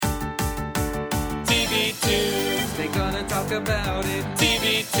TV Tunes. They're gonna talk about it.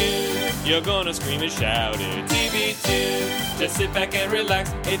 TV Tunes. You're gonna scream and shout it. TV Tunes. Just sit back and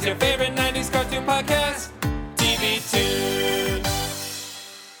relax. It's your favorite 90s cartoon podcast. TV Tunes.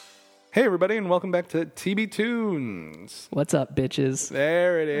 Hey everybody, and welcome back to TB Tunes. What's up, bitches?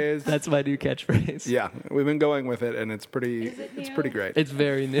 There it is. That's my new catchphrase. Yeah, we've been going with it, and it's pretty. It's pretty great. It's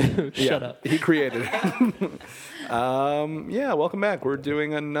very new. Shut up. He created it. Yeah, welcome back. We're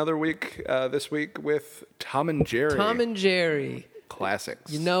doing another week this week with Tom and Jerry. Tom and Jerry.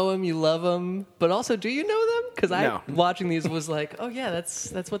 Classics. You know them, you love them, but also, do you know them? Because No. watching these was like, oh yeah,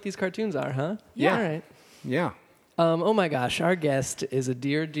 that's what these cartoons are, huh? Yeah. All right. Yeah. Oh my gosh, our guest is a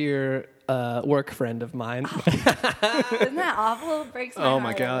dear work friend of mine. Isn't that awful? It breaks my Oh heart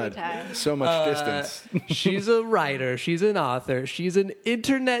my God. every time. So much distance. She's a writer. She's an author. She's an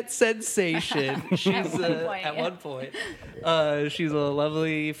internet sensation. She's At one point. At one point. She's a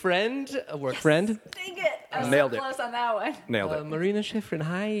lovely friend, a work friend. Dang it. I was Nailed so it. close on that one. Nailed it. Marina Schifrin.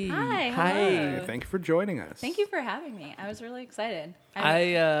 Hi. Hi, hello. Thank you for joining us. Thank you for having me. I was really excited.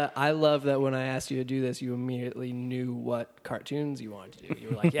 I love that when I asked you to do this, you immediately knew what cartoons you wanted to do. You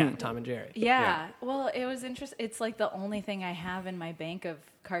were like, yeah, Tom and Jerry. Yeah. Well, it was interesting. It's like the only thing I have in my bank of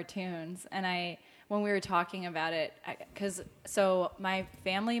cartoons. And when we were talking about it, so my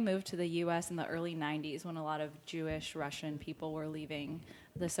family moved to the U.S. in the early 90s when a lot of Jewish Russian people were leaving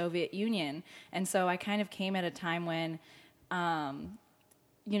the Soviet Union. And so I kind of came at a time when,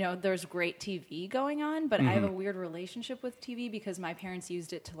 there's great TV going on, but I have a weird relationship with TV because my parents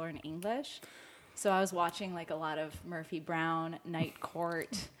used it to learn English. So I was watching like a lot of Murphy Brown, Night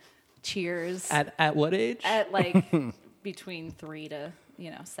Court, Cheers. At what age? At like between 3 to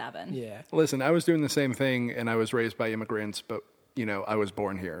 7. Yeah. Listen, I was doing the same thing, and I was raised by immigrants, but I was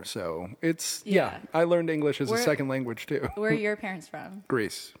born here, so it's Yeah. I learned English as a Where- second language too. Where are your parents from?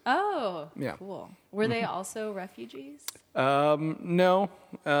 Greece. Oh, Yeah. cool. Were they also refugees? No,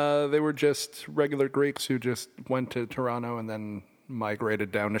 they were just regular Greeks who just went to Toronto and then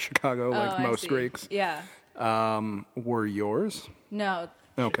migrated down to Chicago, like I most see. Greeks. Yeah. Were yours? No.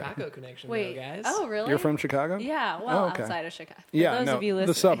 Okay. Chicago connection, Wait. though, guys. Oh, really? You're from Chicago? Yeah. Well, Oh, okay. outside of Chicago. For Yeah, those no, of you listening.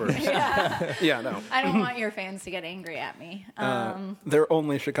 the suburbs. Yeah. Yeah, no. I don't want your fans to get angry at me. They're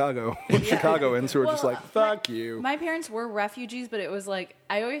only Chicagoans who are just Well, like, fuck you. My parents were refugees, but it was like,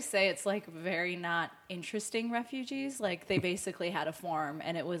 I always say it's like very not interesting refugees. Like they basically had a form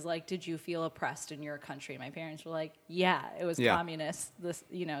and it was like, did you feel oppressed in your country? My parents were like, yeah, it was Yeah. communist,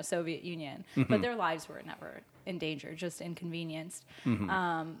 Soviet Union. But their lives were never in danger, just inconvenienced.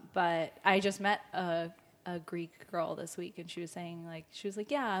 But I just met a Greek girl this week, and she was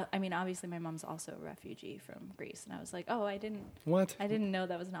like, yeah, I mean, obviously my mom's also a refugee from Greece. And I was like, oh, I didn't know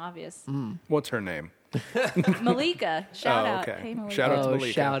that was an obvious. What's her name? Malika, shout out. okay. Hey, Malika. Shout out to Oh,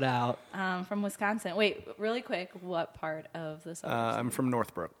 Malika. shout out. From Wisconsin. Wait, really quick, what part of the suburbs? I'm from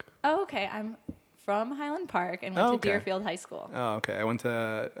Northbrook. Oh, okay. I'm from Highland Park and went Oh, to okay. Deerfield High School. Oh, okay. I went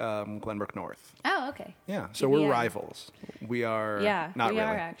to Glenbrook North. Oh, okay. Yeah, so we're Yeah. rivals. We are Yeah, not we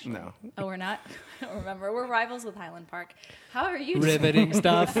really. are actually. No. Oh, we're not? I don't remember. We're rivals with Highland Park. How are you? Riveting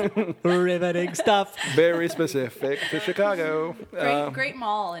stuff. Riveting stuff. Very specific to Chicago. Great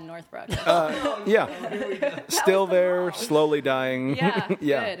mall in Northbrook. Yeah. Still there, slowly dying. Yeah,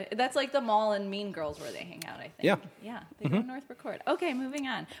 Yeah. good. That's like the mall in Mean Girls where they hang out, I think. Yeah. Yeah, they go to Northbrook Court. Okay, moving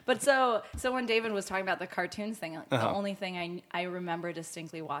on. But so when David was talking about the cartoons thing, the only thing I remember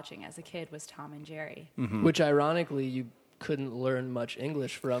distinctly watching as a kid was Tom and Jerry. Which, ironically, you couldn't learn much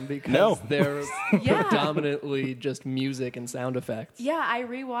English from because No. they're Yeah. predominantly just music and sound effects. Yeah, I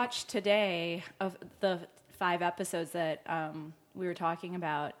rewatched today of the 5 episodes that we were talking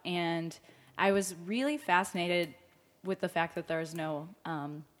about, and I was really fascinated with the fact that there's no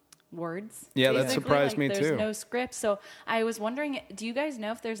words. Yeah, that basically. surprised me there's too. There's no script. So I was wondering, do you guys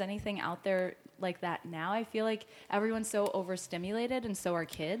know if there's anything out there like that now? I feel like everyone's so overstimulated, and so are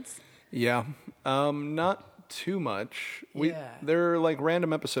kids. Yeah. Not too much. Yeah. There are like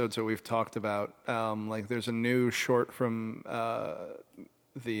random episodes that we've talked about. Like there's a new short from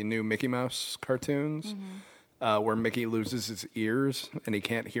the new Mickey Mouse cartoons where Mickey loses his ears and he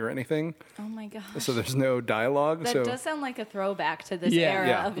can't hear anything. Oh my gosh. So there's no dialogue. That so does sound like a throwback to this Yeah. era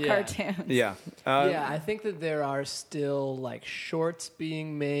Yeah. of Yeah. cartoons. yeah. Yeah, I think that there are still like shorts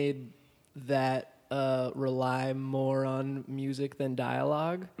being made that rely more on music than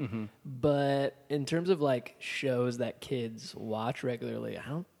dialogue. But in terms of like shows that kids watch regularly, I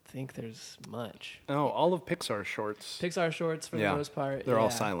don't think there's much. Oh, all of Pixar's shorts. Pixar shorts for yeah. the most part. They're all yeah.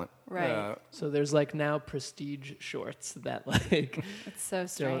 silent. Right. So there's like now prestige shorts that like It's so don't-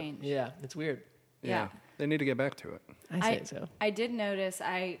 strange. yeah, it's weird. Yeah. They need to get back to it. I say so. I did notice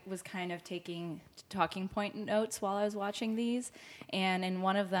I was kind of taking talking point notes while I was watching these, and in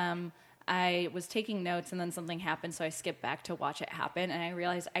one of them, I was taking notes and then something happened, so I skipped back to watch it happen, and I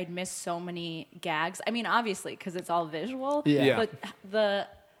realized I'd missed so many gags. I mean, obviously, because it's all visual, Yeah. but the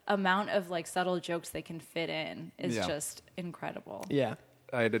amount of like subtle jokes they can fit in is Yeah. just incredible. Yeah.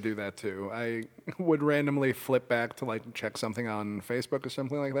 I had to do that too. I would randomly flip back to like check something on Facebook or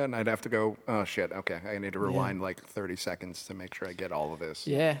something like that, and I'd have to go, oh shit, okay, I need to rewind like 30 seconds to make sure I get all of this.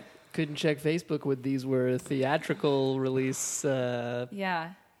 Yeah. Couldn't check Facebook when these were theatrical release.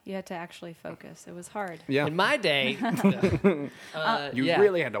 Yeah, you had to actually focus. It was hard. Yeah. In my day. You yeah.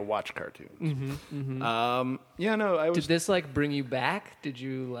 really had to watch cartoons. Yeah, no, I was. Did this like bring you back? Did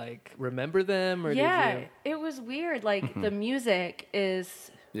you like remember them, or Yeah, did you? it was weird. Like the music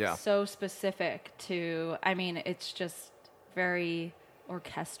is Yeah. so specific to. I mean, it's just very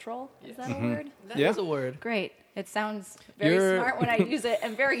orchestral. Is that a word? That Yeah. is a word. Great. It sounds very You're- smart when I use it,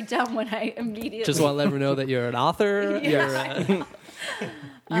 and very dumb when I immediately. Just want to let everyone know that you're an author. Yeah. You're,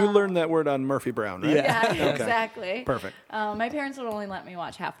 You learned that word on Murphy Brown, right? Yeah, Okay. exactly. Perfect. My parents would only let me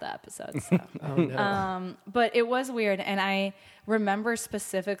watch half the episodes. So. oh no. But it was weird, and I remember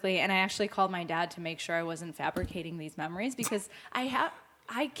specifically, and I actually called my dad to make sure I wasn't fabricating these memories because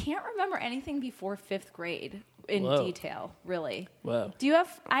I can't remember anything before 5th grade in Whoa. detail, really. Whoa. Do you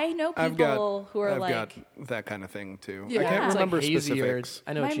have? I know people who are I've like. got that kind of thing too. Yeah, I can't it's remember like hazy or- specifics.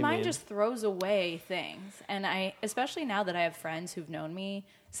 I know My what you mind mean. just throws away things, and especially now that I have friends who've known me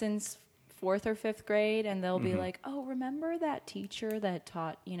since 4th or 5th grade, and they'll be like, "Oh, remember that teacher that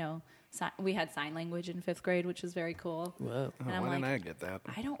taught we had sign language in 5th grade, which was very cool." Whoa. And I'm Why didn't like, I get that?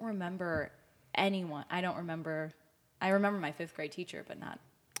 I don't remember anyone. I remember my 5th grade teacher, but not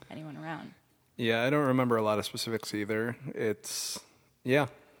anyone around. Yeah, I don't remember a lot of specifics either. It's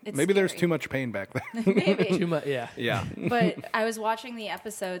It's maybe there's scary. too much pain back then. Maybe. Too much. Yeah. Yeah. But I was watching the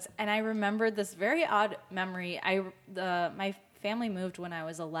episodes, and I remembered this very odd memory. My family moved when I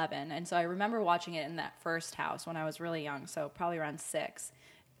was 11, and so I remember watching it in that first house when I was really young, so probably around 6.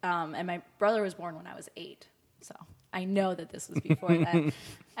 And my brother was born when I was 8, so I know that this was before that.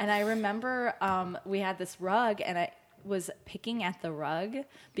 And I remember we had this rug, and I was picking at the rug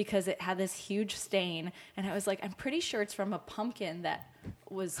because it had this huge stain, and I was like, I'm pretty sure it's from a pumpkin that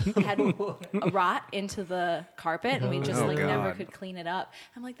had rot into the carpet, and we just Oh, never God. could clean it up.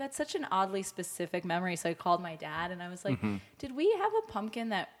 I'm like, that's such an oddly specific memory. So I called my dad, and I was like, did we have a pumpkin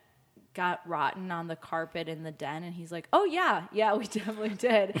that got rotten on the carpet in the den? And he's like, oh yeah, we definitely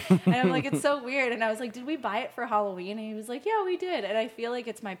did. And I'm like, it's so weird. And I was like, did we buy it for Halloween? And he was like, yeah, we did. And I feel like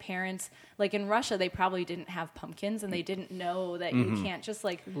it's my parents, like in Russia, they probably didn't have pumpkins, and they didn't know that you can't just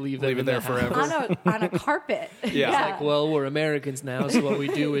like Leave Leave them it in there the house. forever. on a carpet. Yeah. Like, well, we're Americans now, so what we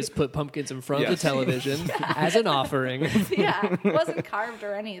do is put pumpkins in front of Yes. the television as an offering. Yeah, it wasn't carved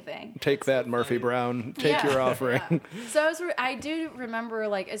or anything. Take that, Murphy Brown. Take Yeah. your offering. Yeah. So I do remember,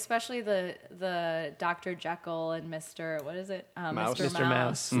 like, especially the Dr. Jekyll and Mr. What is it? Mouse. Mr.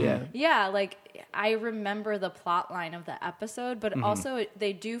 Mouse. Yeah. Yeah, like I remember the plot line of the episode, but also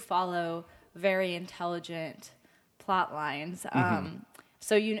they do follow very intelligent plot lines.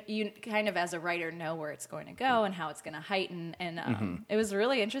 So you kind of, as a writer, know where it's going to go and how it's going to heighten. And it was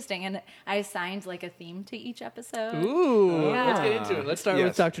really interesting. And I assigned like a theme to each episode. Ooh. Yeah. Let's get into it. Let's start with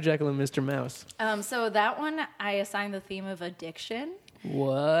Yes. Dr. Jekyll and Mr. Mouse. So that one, I assigned the theme of addiction.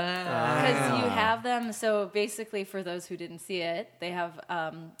 What? Because you have them. So basically, for those who didn't see it, they have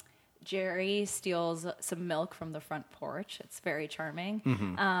Jerry steals some milk from the front porch. It's very charming.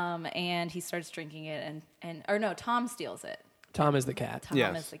 And he starts drinking it, or no, Tom steals it. Tom is the cat. Tom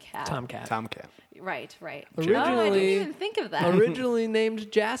Yes. is the cat. Tomcat. Tomcat. Right. Oh, I Originally- didn't even think of that. Originally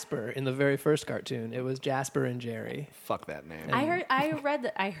named Jasper in the very first cartoon. It was Jasper and Jerry. Fuck that name. I heard that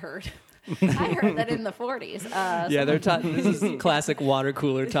in the 40s. Yeah, they're this is classic water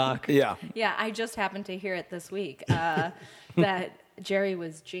cooler talk. Yeah. Yeah, I just happened to hear it this week that Jerry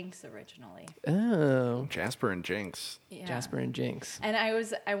was Jinx originally. Oh. Jasper and Jinx. Yeah. Jasper and Jinx. And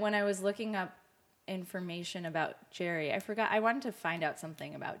when I was looking up information about Jerry, I wanted to find out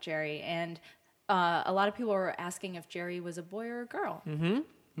something about Jerry, and a lot of people were asking if Jerry was a boy or a girl.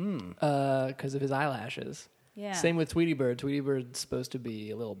 Because of his eyelashes. Yeah. Same with Tweety Bird. Tweety Bird's supposed to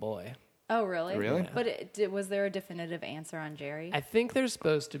be a little boy. Oh, really? Really? But was there a definitive answer on Jerry? I think they're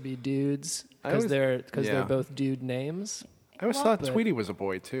supposed to be dudes I because always- they're yeah. both dude names. I always Well, thought but- Tweety was a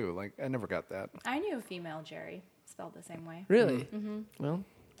boy too. Like I never got that. I knew a female Jerry, spelled the same way. Really? Well,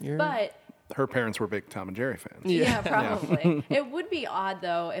 you're. But Her parents were big Tom and Jerry fans. yeah, probably. It would be odd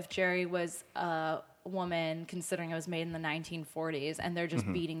though if Jerry was a woman, considering it was made in the 1940s, and they're just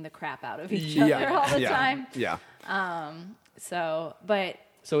beating the crap out of each Yeah. other all the Yeah. time. Yeah. So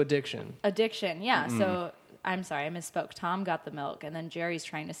addiction. Addiction, yeah. So I'm sorry, I misspoke. Tom got the milk, and then Jerry's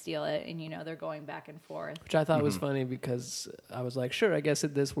trying to steal it, and they're going back and forth. Which I thought was funny because I was like, sure, I guess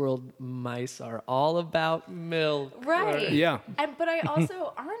in this world, mice are all about milk. Right. Yeah. But I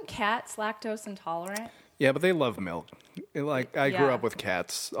also, aren't cats lactose intolerant? Yeah, but they love milk. Like I grew Yeah. up with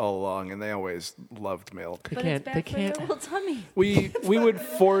cats all along, and they always loved milk. But can't- it's bad they for can't- their little tummy. We would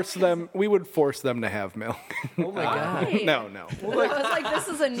force them. We would force them to have milk. Oh my God. Right. No. I was like, this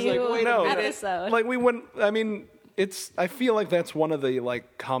is a new wait a No. episode. Like we wouldn't. I mean, I feel like that's one of the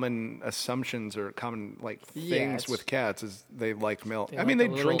like common assumptions or common like Yeah, things it's- with cats is they like milk. I Like mean, a they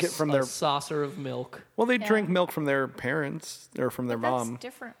drink little it from a their. saucer of milk. Well, they Yeah. drink milk from their parents or from their But that's mom.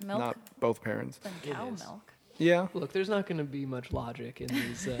 different milk Not both parents. than cow is. milk. Yeah. Look, there's not going to be much logic in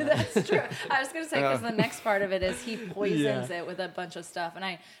these. That's true. I was going to say, because the next part of it is he poisons it with a bunch of stuff. And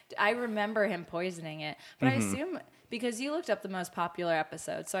I remember him poisoning it. But I assume, because you looked up the most popular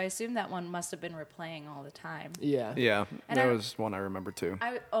episode, so I assume that one must have been replaying all the time. Yeah. Yeah. And that I- was one I remember too.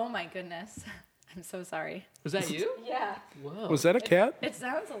 Oh my goodness. I'm so sorry. Was that you? Yeah. Whoa. Was that a cat? It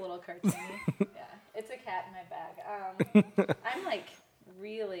sounds a little cartoony. Yeah. It's a cat in my bag. I'm like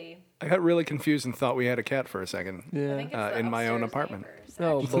really. I got really confused and thought we had a cat for a second. I Yeah. think it's the in my own upstairs apartment. neighbors,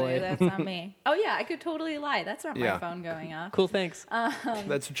 Oh, actually. boy. That's not me. Oh yeah, I could totally lie. That's not my Yeah. phone going off. Cool, thanks.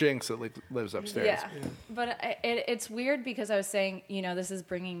 That's Jinx that lives upstairs. Yeah, but it's weird because I was saying, this is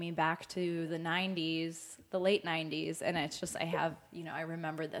bringing me back to the 90s, the late 90s, and it's just I have, I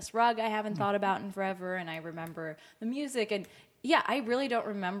remember this rug I haven't thought about in forever, and I remember the music, and yeah, I really don't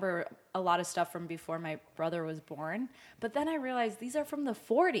remember a lot of stuff from before my brother was born, but then I realized these are from the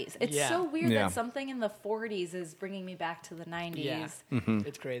 40s. It's Yeah. so weird Yeah. that something in the 40s is bringing me back to the 90s. Yeah.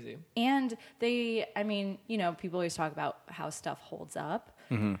 It's crazy. And people always talk about how stuff holds up.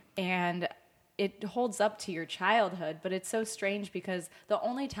 And it holds up to your childhood, but it's so strange because the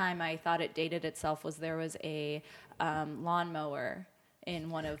only time I thought it dated itself was there was a lawnmower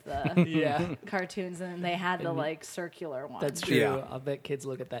in one of the Yeah. cartoons, and they had the like circular one. That's true. Yeah. I bet kids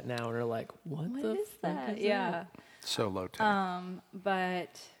look at that now and are like, what the What is fuck that? is Yeah. So low tech.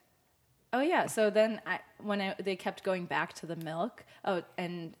 But so then they kept going back to the milk. Oh,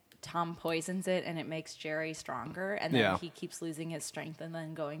 and Tom poisons it, and it makes Jerry stronger, and then Yeah. he keeps losing his strength, and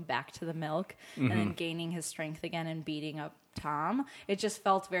then going back to the milk, and then gaining his strength again and beating up Tom. It just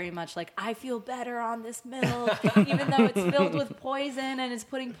felt very much like I feel better on this milk, even though it's filled with poison and it's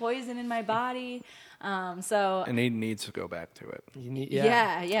putting poison in my body. And he needs to go back to it. You need,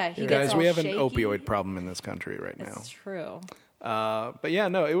 Yeah. He gets Guys, all we have shaky. an opioid problem in this country right now. It's true. But yeah,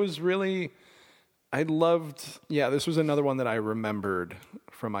 no, it was really. This was another one that I remembered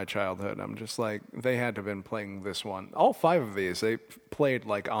from my childhood. I'm just like, they had to have been playing this one. All 5 of these, they played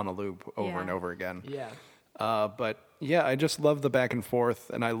like on a loop over and Yeah. over again. Yeah. But yeah, I just love the back and forth,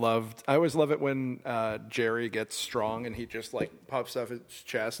 and I always love it when Jerry gets strong and he just like puffs up his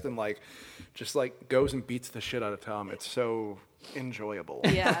chest and like just like goes and beats the shit out of Tom. It's so enjoyable,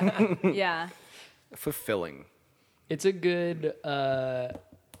 Yeah. fulfilling. It's a good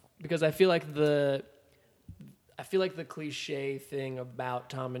because I feel like the cliche thing about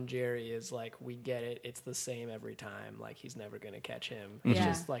Tom and Jerry is like, we get it, it's the same every time, like he's never going to catch him. It's Yeah.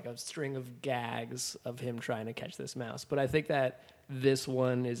 just like a string of gags of him trying to catch this mouse. But I think that this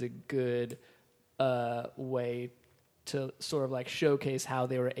one is a good way to sort of like showcase how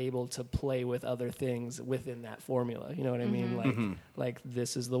they were able to play with other things within that formula. You know what I mean? Like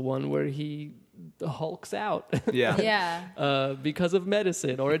this is the one where he hulks out. Yeah, Yeah. Because of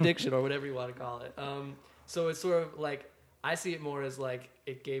medicine or addiction or whatever you want to call it. So it's sort of like, I see it more as like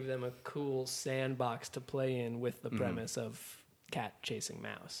it gave them a cool sandbox to play in with the premise of cat chasing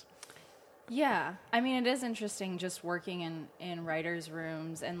mouse. Yeah. I mean, it is interesting just working in writers'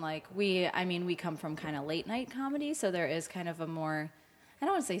 rooms, and like we come from kind of late night comedy, so there is kind of a more, I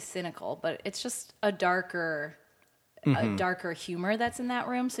don't want to say cynical, but it's just a darker humor that's in that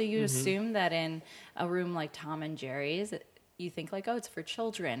room. So you assume that in a room like Tom and Jerry's, you think like, oh, it's for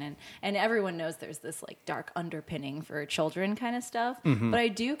children, and everyone knows there's this like dark underpinning for children kind of stuff. But I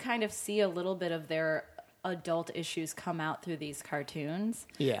do kind of see a little bit of their adult issues come out through these cartoons.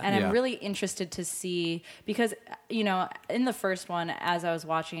 Yeah. And Yeah. I'm really interested to see, because, in the first one, as I was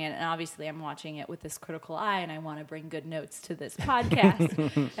watching it, and obviously I'm watching it with this critical eye, and I want to bring good notes to this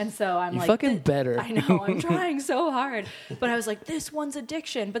podcast. And so I'm You like, fucking better. I know, I'm trying so hard. But I was like, this one's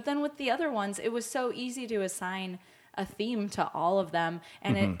addiction. But then with the other ones, it was so easy to assign a theme to all of them.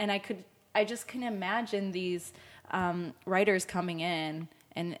 And I just can imagine these writers coming in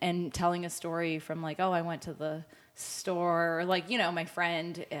and telling a story from like, oh, I went to the store, or like, my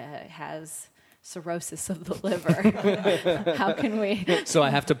friend has cirrhosis of the liver. How can we? So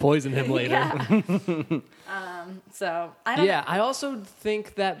I have to poison him later. Yeah. So I don't. Yeah, I also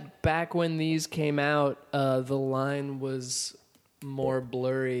think that back when these came out, the line was more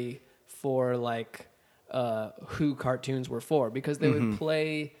blurry for like who cartoons were for, because they would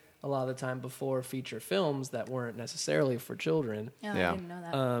play a lot of the time before feature films that weren't necessarily for children. Yeah, Yeah. I didn't know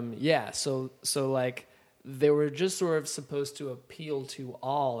that. So like they were just sort of supposed to appeal to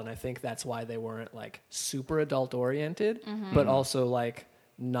all, and I think that's why they weren't like super adult oriented, but also like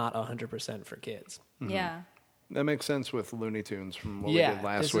not 100% for kids. Yeah. That makes sense with Looney Tunes from what Yeah, we did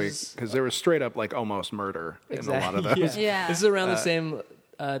last this week, is- because there was straight up like almost murder in a lot of those. Yeah. This is around the same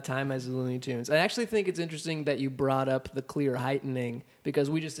time as Looney Tunes. I actually think it's interesting that you brought up the clear heightening,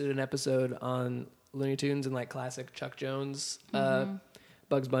 because we just did an episode on Looney Tunes and like classic Chuck Jones,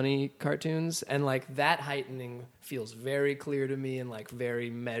 Bugs Bunny cartoons, and like that heightening feels very clear to me and like very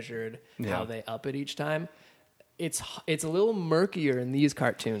measured how they up it each time. It's a little murkier in these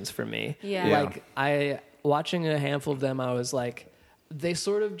cartoons for me. Yeah. Yeah. Like watching a handful of them, I was like, they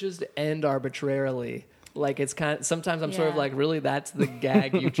sort of just end arbitrarily. Like it's kind of, sometimes I'm sort of Yeah. like, really, that's the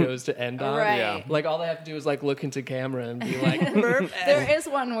gag you chose to end on. Right. Yeah. Like all they have to do is like look into camera and be like, "Burp." There is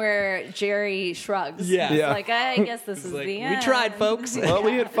one where Jerry shrugs. Yeah. It's Yeah. like, I guess this is Like, the we end. tried, folks. Well,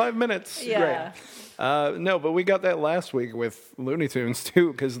 we had 5 minutes. Yeah. Great. No, but we got that last week with Looney Tunes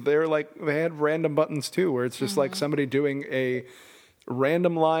too, because they're like, they had random buttons too, where it's just like somebody doing a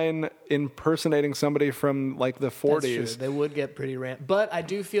random line impersonating somebody from like the That's true. 40s. They would get pretty but I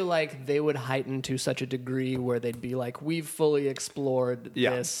do feel like they would heighten to such a degree where they'd be like, we've fully explored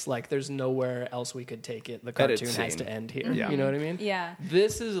Yeah. this. Like, there's nowhere else we could take it. The cartoon has scene. to end here. Yeah. You know what I mean? Yeah.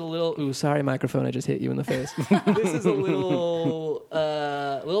 This is a little. Ooh, sorry, microphone. I just hit you in the face. This is a little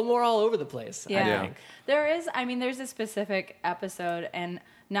more all over the place. Yeah. Yeah. I think. There's a specific episode, and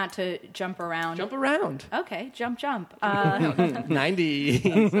not to jump around. Jump around. Okay, jump.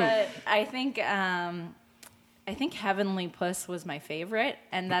 90. But I think Heavenly Puss was my favorite,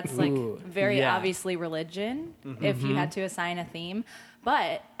 and that's like Ooh, very yeah. obviously religion, if you had to assign a theme.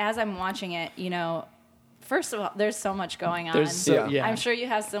 But as I'm watching it, first of all, there's so much going on. Yeah. I'm sure you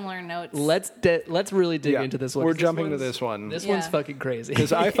have similar notes. Let's really dig Yeah. into this one. We're 'cause jumping to one's- this one. This Yeah. one's fucking crazy.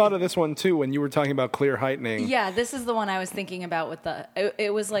 Because I thought of this one too when you were talking about clear heightening. Yeah, this is the one I was thinking about with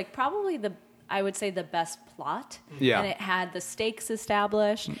it was like probably I would say the best plot. Yeah. And it had the stakes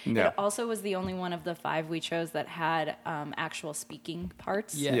established. Yeah. It also was the only one of the 5 we chose that had actual speaking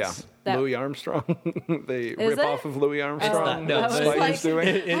parts. Yeah. Yeah. That- Louis Armstrong. They Is rip it? off of Louis Armstrong. no, I that was Spike like, is doing.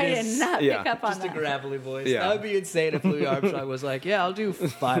 It I is- did not yeah. pick up on Just a that. gravelly voice. Yeah. That would be insane if Louis Armstrong was like, "Yeah, I'll do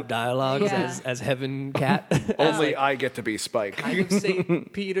 5 dialogues Yeah. as Heaven Cat." Only I get to be Spike. Kind of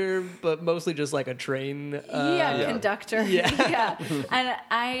Saint Peter, but mostly just like a train. Yeah, conductor. Yeah. Yeah. And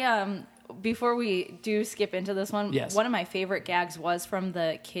I before we do skip into this one, Yes. one of my favorite gags was from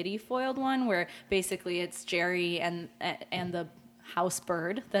the kitty foiled one, where basically it's Jerry and the house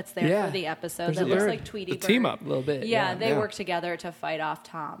bird that's there Yeah. for the episode There's that a looks bird. like Tweety The Bird. team up. A little bit. Yeah, they Yeah. work together to fight off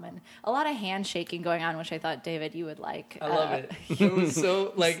Tom, and a lot of handshaking going on, which I thought, David, you would like. I love it. It was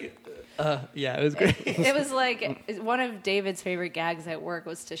so like, yeah, it was great. It was like one of David's favorite gags at work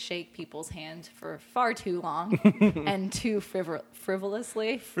was to shake people's hands for far too long and too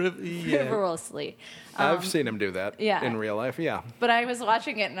frivolously. Frivolously. I've seen him do that yeah. in real life. Yeah. But I was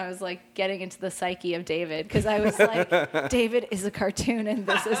watching it and I was like getting into the psyche of David, because I was like, David is a cartoon and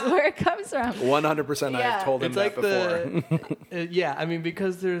this is where it comes from. 100% Yeah. I've told him It's that like before. yeah, I mean,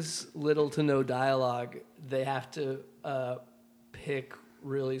 because there's little to no dialogue, they have to pick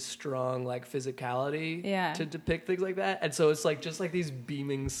really strong like physicality Yeah. to depict things like that, and so it's like just like these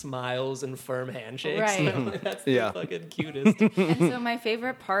beaming smiles and firm handshakes. Right. That's Yeah. the fucking cutest. And so my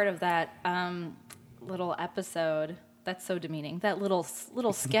favorite part of that little episode, that's so demeaning, that little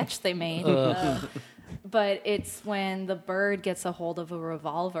sketch they made. But it's when the bird gets a hold of a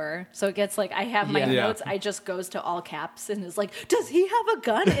revolver. So it gets like, I have my Yeah. Yeah. notes, I just goes to all caps and is like, does he have a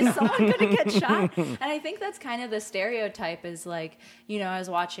gun? Is someone going to get shot? And I think that's kind of the stereotype, is like, I was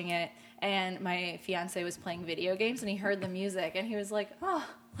watching it and my fiance was playing video games and he heard the music and he was like, oh,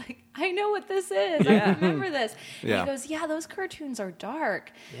 like, I know what this is. Yeah. I remember this. And Yeah. he goes, yeah, those cartoons are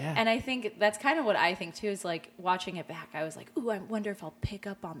dark. Yeah. And I think that's kind of what I think too, is like watching it back, I was like, ooh, I wonder if I'll pick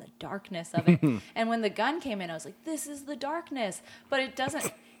up on the darkness of it. And when the gun came in, I was like, this is the darkness. But it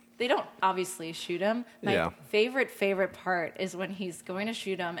doesn't, they don't obviously shoot him. My Yeah. favorite part is when he's going to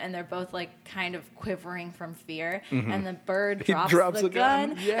shoot him, and they're both like kind of quivering from fear, and the bird He drops the the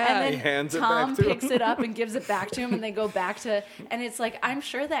gun. Yeah. and then He hands it Tom back to him. picks it up and gives it back to him, and they go back to, and it's like, I'm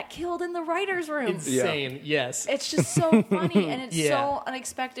sure that killed in the writer's room. Insane. Yes. It's just so funny, and it's Yeah. so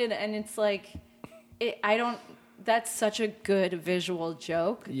unexpected, and it's like, that's such a good visual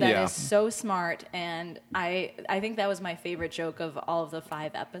joke that is Yeah. so smart, and I think that was my favorite joke of all of the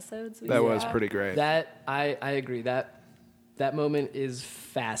 5 episodes. That was pretty great. That I agree. That moment is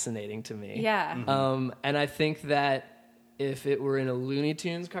fascinating to me. Yeah. And I think that if it were in a Looney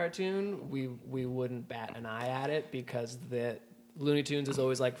Tunes cartoon, we wouldn't bat an eye at it, because the Looney Tunes is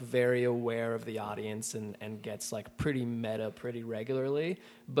always like very aware of the audience and gets like pretty meta pretty regularly.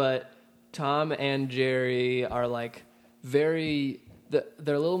 But Tom and Jerry are like they're a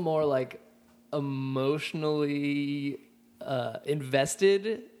little more like emotionally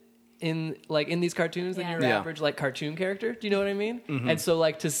invested in these cartoons than your Yeah. average like cartoon character. Do you know what I mean? And so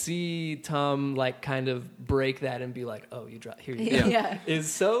like to see Tom like kind of break that and be like, "Oh, you drop here you go," Yeah.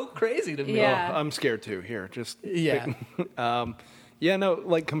 is so crazy to me. Yeah. I'm scared too. Here, just Yeah. yeah, no,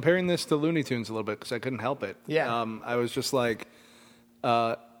 like comparing this to Looney Tunes a little bit because I couldn't help it. Yeah. I was just like,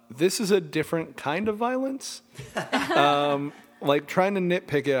 this is a different kind of violence. Like trying to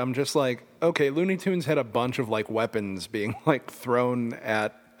nitpick it, I'm just like, okay, Looney Tunes had a bunch of like weapons being like thrown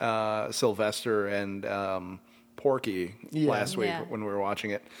at Sylvester and Porky last week Yeah. when we were watching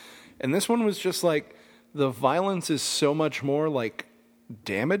it, and this one was just like the violence is so much more like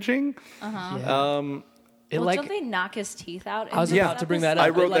damaging. Don't they knock his teeth out? I was in this about to bring that episode?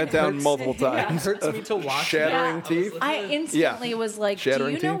 up. I wrote It, like, that down hurts- multiple It times. hurts me to watch. Shattering that. teeth. I instantly was like, "Do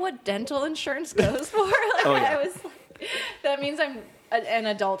Shattering you know teeth. what dental insurance goes for?" Like, Oh, yeah. I was like, that means I'm an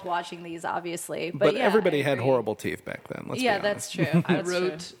adult watching these, obviously. But yeah, everybody I had agree. horrible teeth back then. Let's Yeah, be that's honest. true. I That's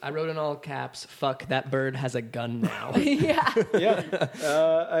true. wrote in all caps, "Fuck, that bird has a gun now." Yeah. Yeah,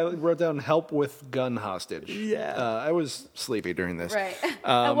 I wrote down help with gun hostage. Yeah. I was sleepy during this. Right.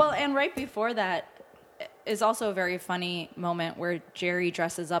 Well, and right before that is also a very funny moment where Jerry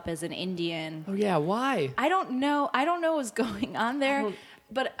dresses up as an Indian. Oh yeah, why? I don't know what's going on there,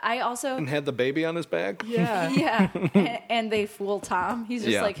 but I also And had the baby on his back. Yeah. yeah, and they fool Tom. He's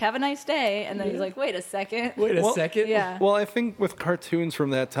just Yeah. like, "Have a nice day," and then he's like, "Wait a second." Wait a Well, second. Yeah. Well, I think with cartoons from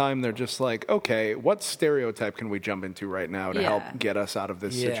that time, they're just like, okay, what stereotype can we jump into right now to Yeah. help get us out of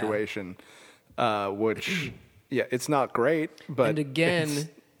this Yeah. situation? Which, yeah, it's not great, but And again,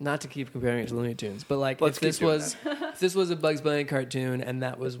 not to keep comparing it to Looney Tunes, but like Let's if this keep doing was a Bugs Bunny cartoon and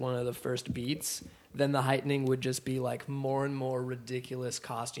that was one of the first beats, then the heightening would just be like more and more ridiculous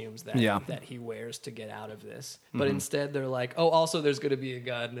costumes that that he wears to get out of this. But instead they're like, "Oh, also there's going to be a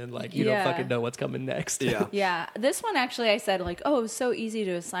gun," and like you Yeah. don't fucking know what's coming next. yeah. Yeah, this one actually I said like, "Oh, it was so easy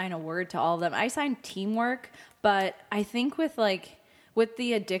to assign a word to all of them." I assigned teamwork, but I think with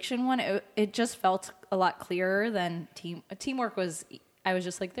the addiction one, it just felt a lot clearer than teamwork was. I was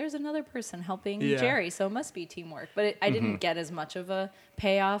just like, "There's another person helping Yeah. Jerry, so it must be teamwork." But I didn't get as much of a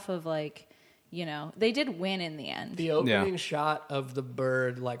payoff of like, they did win in the end. The opening shot of the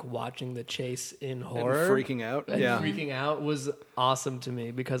bird like watching the chase in horror freaking out. and Yeah. freaking out was awesome to me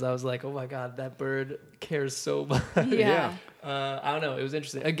because I was like, "Oh my god, that bird cares so much." Yeah. I don't know. It was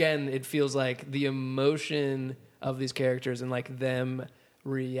interesting. Again, it feels like the emotion of these characters and like them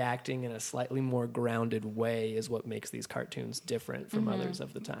reacting in a slightly more grounded way is what makes these cartoons different from others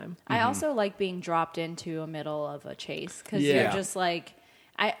of the time. I also like being dropped into a middle of a chase because Yeah. you're just like,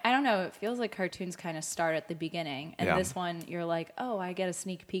 I don't know, it feels like cartoons kind of start at the beginning. And Yeah. this one, you're like, oh, I get a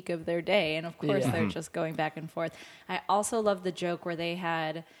sneak peek of their day. And of course, Yeah. they're just going back and forth. I also love the joke where they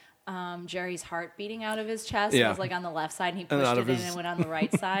had Jerry's heart beating out of his chest. Yeah. It was like on the left side and he And pushed out it of in his- and went on the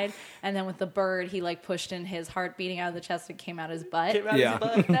right side. And then with the bird, he like pushed in his heart beating out of the chest and came out his butt. Came out Yeah. his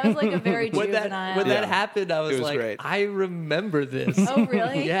butt. That was like a very When juvenile. that Yeah. happened, I was, It was like, great. I remember this. Oh,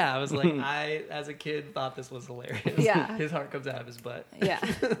 really? Yeah, I was like, I, as a kid, thought this was hilarious. Yeah. His heart comes out of his butt. Yeah,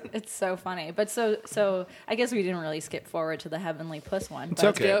 it's so funny. But so I guess we didn't really skip forward to the Heavenly Puss one. It's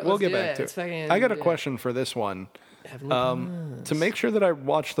But okay. Let's We'll do get back it. to It's it. fucking- I got a yeah. question for this one. Heavenly To make sure that I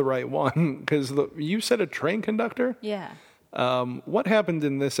watched the right one, because you said a train conductor. yeah, What happened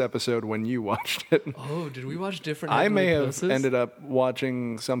in this episode when you watched it? Oh, did we watch different? I may Heavenly have Pusses? ended up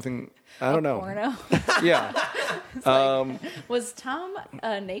watching something. I don't know. porno. Yeah, Was Tom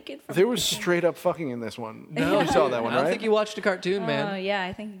naked? From there was straight up fucking in this one. No, You saw that one, I don't right? think you watched a cartoon, Oh man. yeah,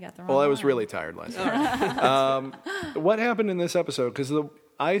 I think you got the wrong. Well, I was one. really tired last night. What happened in this episode? Because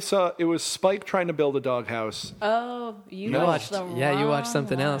I saw it was Spike trying to build a doghouse. Oh, you No. watched the you watched wrong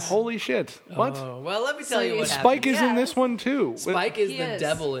something one. else. Holy shit! What? Oh, well, let me tell you what Spike happened. is in this one too. Spike is He the is.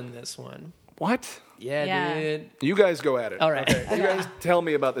 devil in this one. What? Yeah, Yeah. dude. You guys go at it. All right. You guys tell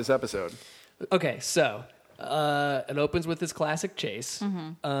me about this episode. Okay, so it opens with this classic chase,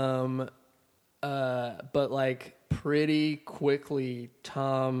 but like pretty quickly,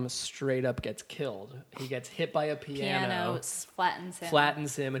 Tom straight up gets killed. He gets hit by a Piano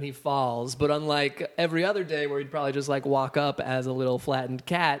flattens him, and he falls. But unlike every other day where he'd probably just like walk up as a little flattened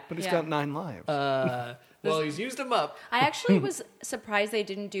cat, But he's Yeah. got 9 lives. well, he's used them up. I actually was surprised they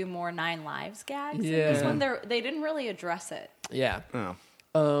didn't do more 9 Lives gags in this Yeah. one. They didn't really address it. Yeah.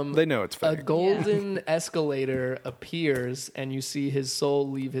 They know it's A fake. golden escalator appears, and you see his soul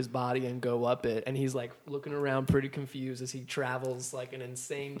leave his body and go up it. And he's like looking around, pretty confused as he travels like an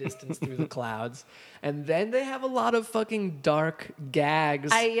insane distance through the clouds. And then they have a lot of fucking dark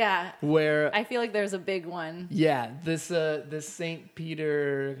gags. Where I feel like there's a big one. this Saint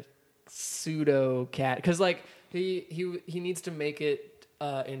Peter pseudo cat, because like he needs to make it.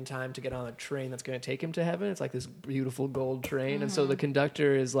 In time to get on a train that's going to take him to heaven. It's like this beautiful gold train, and so the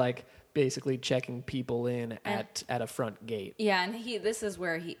conductor is like basically checking people in at a front gate. Yeah, and this is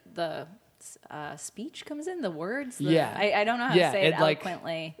where the speech comes in, the words. Yeah. I don't know how to say it like,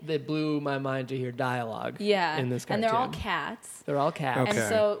 eloquently. It blew my mind to hear dialogue. Yeah, in this and cartoon. they're all cats. They're all cats. Okay. And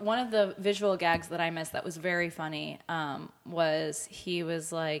so one of the visual gags that I missed that was very funny was he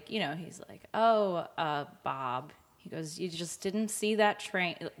was like, he's like, oh, Bob. He goes, you just didn't see that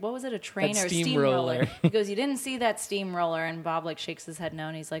train. What was it, a train That or a steamroller. steamroller? He goes, you didn't see that steamroller. And Bob like shakes his head no.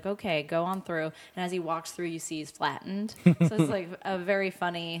 And he's like, okay, go on through. And as he walks through, you see he's flattened. So it's like a very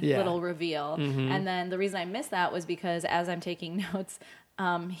funny little reveal. And then the reason I missed that was because as I'm taking notes,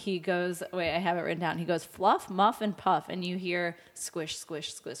 he goes, I have it written down. He goes, fluff, muff, and puff. And you hear squish,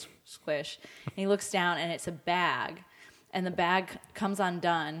 squish, squish, squish. And he looks down and it's a bag. And the bag comes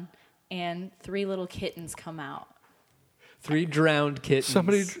undone and 3 little kittens come out. 3 drowned kittens.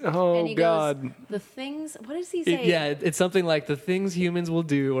 Somebody. And Oh he God. goes, the things, what does he say? It's something like the things humans will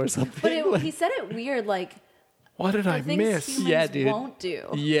do or something. But he said it weird, like What did the I things miss? humans Yeah, dude. won't do.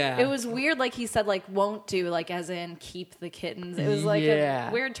 Yeah. It was weird, like he said, like won't do, like as in keep the kittens. It was like Yeah.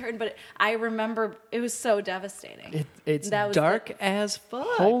 a weird turn, but I remember it was so devastating. It's That was dark as fuck.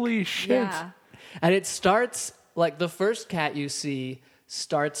 Holy shit. Yeah. And it starts like the first cat you see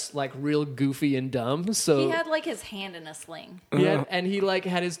starts like real goofy and dumb. So He had like his hand in a sling. and he like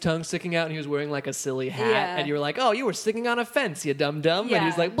had his tongue sticking out and he was wearing like a silly hat. Yeah. And you were like, oh, you were sticking on a fence, you dumb dumb. And Yeah.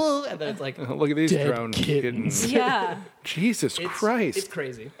 he's like, bull. And then it's like, Look at these dead drowned kittens. Yeah. Jesus Christ. It's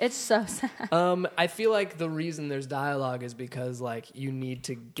crazy. It's so sad. I feel like the reason there's dialogue is because like you need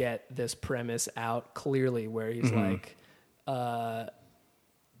to get this premise out clearly where he's like,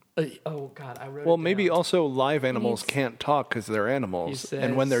 oh God, I wrote Well, it maybe down. also live animals He's- can't talk because they're animals. He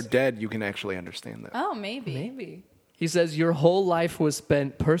And when they're says- dead, you can actually understand them. Oh, maybe. Maybe. He says, your whole life was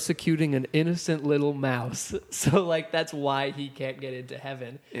spent persecuting an innocent little mouse. So, like, that's why he can't get into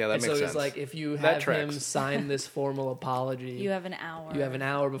heaven. Yeah, that and makes so sense. it's like, if you That have him tracks. sign this formal apology, You have an hour. you have an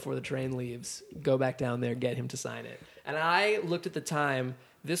hour before the train leaves. Go back down there, get him to sign it. And I looked at the time.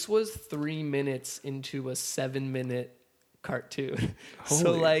 This was 3 minutes into a 7-minute cartoon. So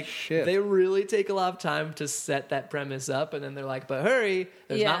Holy like shit. they really take a lot of time to set that premise up, and then they're like, but hurry,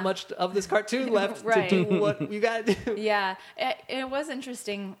 there's Yeah. not much of this cartoon left Right. to do what you gotta do. Yeah, it was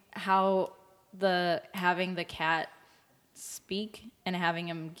interesting how having the cat speak and having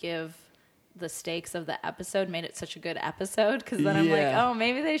him give the stakes of the episode made it such a good episode, because then I'm like, Yeah. oh,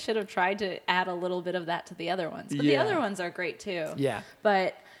 maybe they should have tried to add a little bit of that to the other ones. But the Yeah. other ones are great too. Yeah.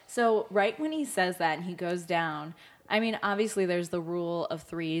 But so right when he says that and he goes down, I mean, obviously there's the rule of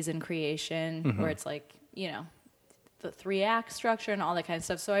 3s in creation where it's like, the 3-act structure and all that kind of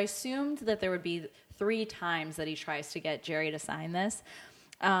stuff. So I assumed that there would be 3 times that he tries to get Jerry to sign this.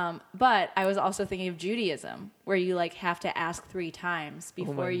 But I was also thinking of Judaism, where you like have to ask 3 times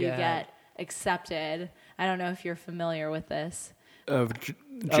before you God. get accepted. I don't know if you're familiar with this. Of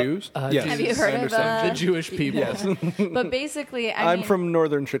Jews? Yes. Have you heard I of, understand. The Jewish people. Yes. But basically, I'm mean, from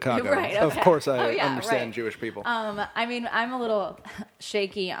northern Chicago. Right, Of okay. course I Oh, yeah, understand right. Jewish people. I mean, I'm a little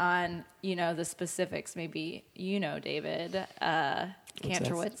shaky on, the specifics. Maybe David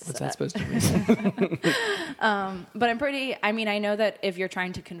Kantrowitz. What's that supposed to mean? But I know that if you're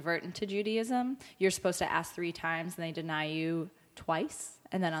trying to convert into Judaism, you're supposed to ask 3 times, and they deny you twice,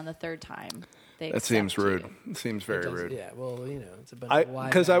 and then on the 3rd time, they That accept seems rude. you. It seems very rude. Yeah, well, it's a bunch of wise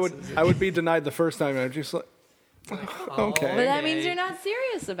Because I asses. would be denied the first time, and I'd just like, Okay. But that means you're not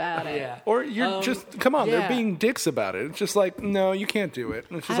serious about it. Yeah. Or you're just, come on, yeah. they're being dicks about it. It's just like, no, you can't do it.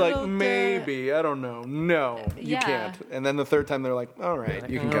 And it's just I like, don't, maybe, I don't know. No, you Yeah. can't. And then the third time they're like, all right,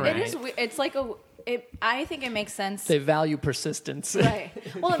 you can All come right. in. It is. It's like I think it makes sense. They value persistence. Right.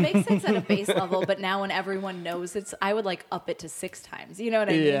 Well, it makes sense at a base level, but now when everyone knows I would like up it to 6 times. You know what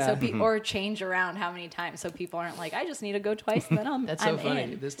I mean? Yeah. So or change around how many times so people aren't like, I just need to go twice and then I'm That's so I'm funny.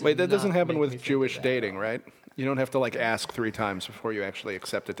 in. This did Wait, that not doesn't happen make me with think of Jewish that. dating, right? You don't have to like ask 3 times before you actually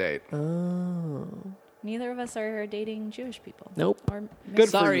accept a date. Neither of us are dating Jewish people. Nope. Or Good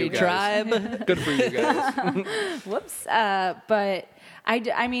for Sorry, you guys. tribe. Good for you guys. whoops. But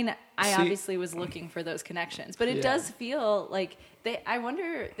I mean, I See- obviously was looking for those connections, but it Yeah. does feel like I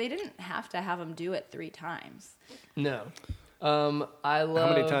wonder they didn't have to have him do it 3 times. No. I love.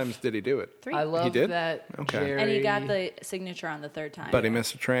 How many times did he do it? 3. I love did? that Okay. Jerry. And he got the signature on the 3rd time. But he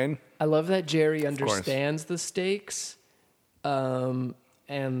missed a train? I love that Jerry course. understands the stakes,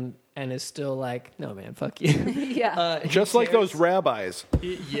 and is still like, no man, fuck you. Yeah. He Just like cares. those rabbis.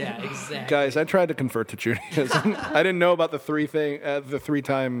 Yeah, exactly. Guys, I tried to convert to Judaism. I didn't know about the 3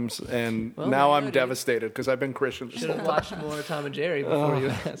 times, and Well, now now I'm you do. devastated because I've been Christian. Should have watched more Tom and Jerry before you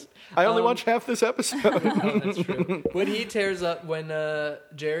asked. I only watched half this episode. Oh, that's true. When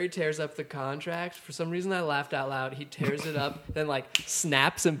Jerry tears up the contract, for some reason I laughed out loud. He tears it up, then like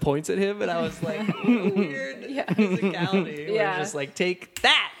snaps and points at him, and I was like, weird physicality. Where Yeah. it's just like, take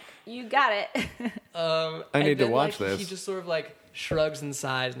that. You got it. I And need to then, watch like, this. He just sort of like shrugs and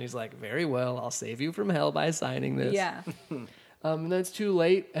sighs, and he's like, very well, I'll save you from hell by signing this. Yeah. And then it's too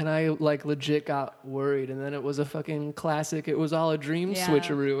late, and I like legit got worried. And then it was a fucking classic. It was all a dream Yeah.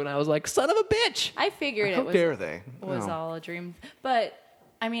 switcheroo, and I was like, son of a bitch. I figured How it was dare they? was No. all a dream. But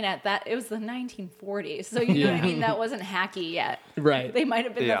I mean, it was the 1940s, so you know what I mean. That wasn't hacky yet. Right. They might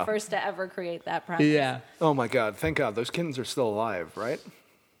have been Yeah. the first to ever create that premise. Yeah. Oh my God! Thank God those kittens are still alive, right?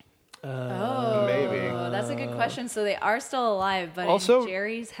 Oh, Maybe. that's a good question. So they are still alive, but Also- in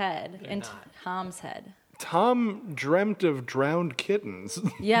Jerry's head, in not. Tom's head. Tom dreamt of drowned kittens.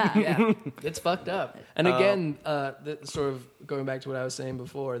 Yeah. Yeah, it's fucked up. And again, sort of going back to what I was saying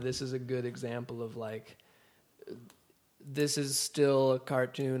before, this is a good example of like, this is still a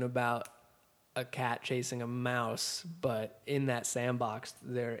cartoon about a cat chasing a mouse, but in that sandbox,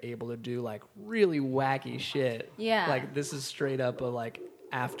 they're able to do like really wacky shit. Yeah. Like this is straight up a like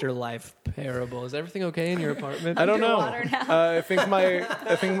afterlife parable. Is everything okay in your apartment? I don't know. Underwater now. I think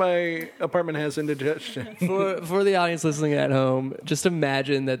my apartment has indigestion. For the audience listening at home, just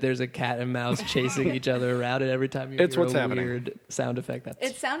imagine that there's a cat and mouse chasing each other around, and every time you It's hear what's a happening. weird sound effect, that's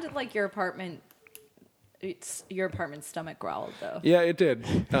It sounded like your apartment's stomach growled, though. Yeah, it did.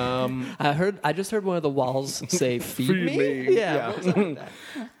 I just heard one of the walls say "feed, Feed me. Yeah. Yeah. what was up with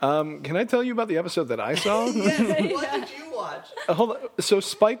that? Can I tell you about the episode that I saw? What did you watch? Hold on. So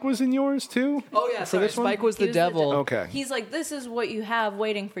Spike was in yours too? Oh yeah, sorry. this one? Spike was He the was the devil. devil. Okay. He's like, this is what you have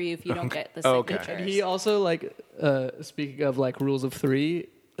waiting for you if you don't get the Okay. signatures. He also like speaking of like rules of three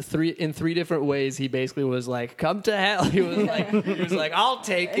in 3 different ways. He basically was like, "Come to hell." He was like, "I'll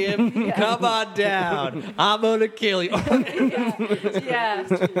take him. Come on down. I'm gonna kill you." Yeah.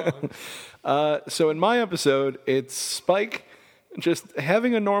 So in my episode, it's Spike just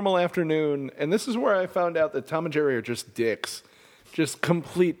having a normal afternoon, and this is where I found out that Tom and Jerry are just dicks, just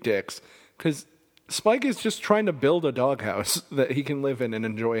complete dicks, because Spike is just trying to build a doghouse that he can live in and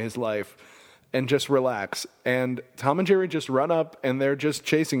enjoy his life and just relax. And Tom and Jerry just run up, and they're just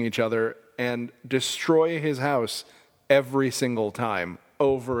chasing each other and destroy his house every single time,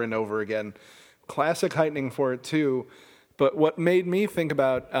 over and over again. Classic heightening for it, too. But what made me think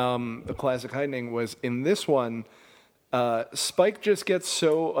about the classic heightening was in this one, Spike just gets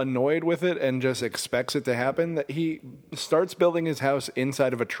so annoyed with it and just expects it to happen that he starts building his house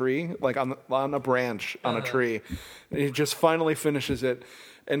inside of a tree, like on a branch on a tree. And he just finally finishes it.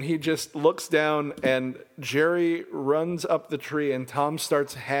 And he just looks down, and Jerry runs up the tree, and Tom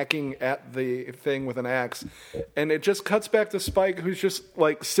starts hacking at the thing with an axe. And it just cuts back to Spike, who's just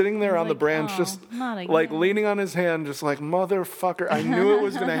like sitting there on the Like, branch, oh, just not like again. leaning on his hand, just like, motherfucker, I knew it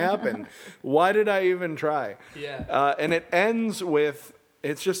was going to happen. Why did I even try? Yeah. And it ends with,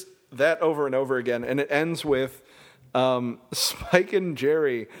 it's just that over and over again. And it ends with Spike and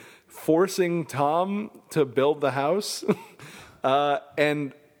Jerry forcing Tom to build the house.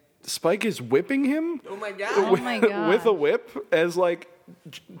 And Spike is whipping him Oh my god. Oh my god. with a whip, as like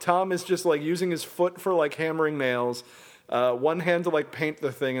Tom is just like using his foot for like hammering nails, one hand to like paint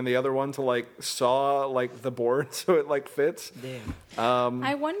the thing and the other one to like saw like the board so it like fits. Damn.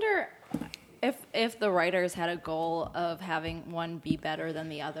 I wonder. if the writers had a goal of having one be better than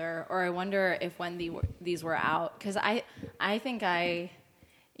the other, or I wonder if when these were out, because I think I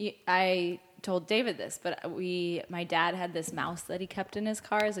told David this, but my dad had this mouse that he kept in his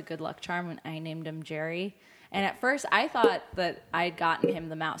car as a good luck charm, and I named him Jerry. And at first, I thought that I'd gotten him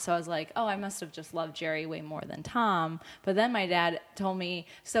the mouse. So I was like, oh, I must have just loved Jerry way more than Tom. But then my dad told me,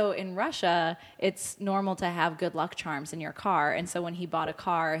 so in Russia, it's normal to have good luck charms in your car. And so when he bought a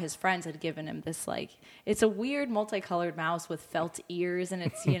car, his friends had given him this, like, it's a weird multicolored mouse with felt ears. And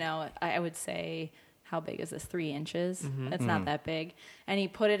it's, I would say, how big is this? 3 inches? Mm-hmm. It's not that big. And he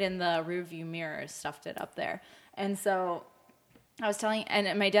put it in the rearview mirror, stuffed it up there. And so I was telling,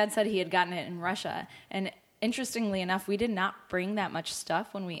 and my dad said he had gotten it in Russia. And interestingly enough, we did not bring that much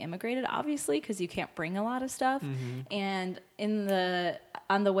stuff when we immigrated, obviously, because you can't bring a lot of stuff. Mm-hmm. And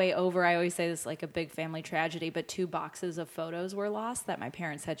on the way over, I always say this is like a big family tragedy, but 2 boxes of photos were lost that my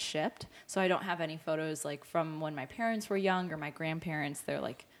parents had shipped. So I don't have any photos like from when my parents were young or my grandparents. They're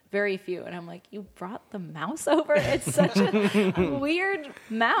like very few. And I'm like, you brought the mouse over? It's such a weird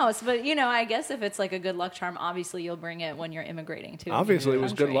mouse. But, I guess if it's like a good luck charm, obviously you'll bring it when you're immigrating to Obviously, it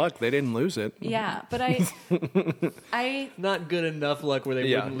was country. good luck. They didn't lose it. Yeah, but I Not good enough luck where they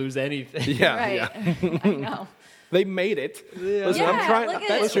wouldn't lose anything. Yeah, right. yeah. I know. They made it. Yeah. Listen, Yeah, I'm trying. look at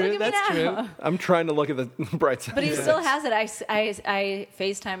That's it. true. Look at me That's now. true. I'm trying to look at the bright side. But he still has it. I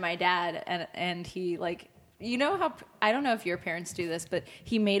FaceTime my dad, and he, like, how, I don't know if your parents do this, but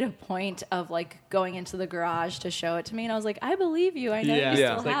he made a point of, like, going into the garage to show it to me, and I was like, I believe you. I know you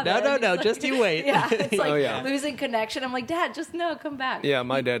still It's like, have no, it. no, And no, he's like- just you wait. Yeah, it's like Oh, yeah. losing connection. I'm like, Dad, just no, come back. Yeah,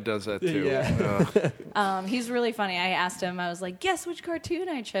 my dad does that too. Yeah. He's really funny. I asked him, I was like, guess which cartoon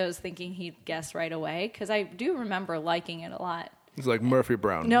I chose, thinking he'd guess right away, because I do remember liking it a lot. He's like Murphy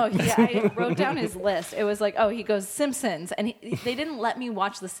Brown. No, I wrote down his list. It was like, he goes Simpsons, and they didn't let me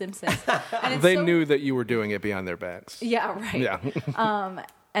watch The Simpsons. And it's They so- knew that you were doing it behind their backs. Yeah, right. Yeah.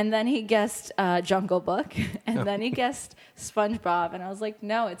 And then he guessed Jungle Book, and then he guessed SpongeBob, and I was like,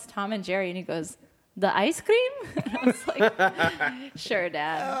 no, it's Tom and Jerry, and he goes, the ice cream? And I was like, sure,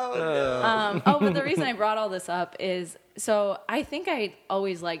 Dad. But the reason I brought all this up is, so I think I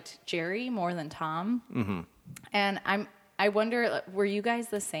always liked Jerry more than Tom, and I wonder, were you guys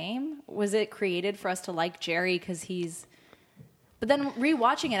the same? Was it created for us to like Jerry because he's... But then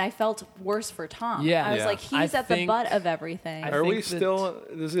rewatching it, I felt worse for Tom. Yeah. I was Yeah. like, he's at the butt of everything. Are we think that- still?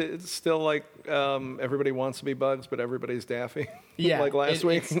 Is it still like everybody wants to be Bugs, but everybody's Daffy? Yeah, like last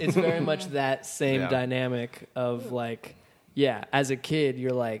week. It's very much that same Yeah. dynamic of, like, as a kid, you're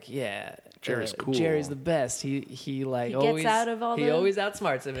like, Jerry's cool. Jerry's the best. He gets always out of all he the always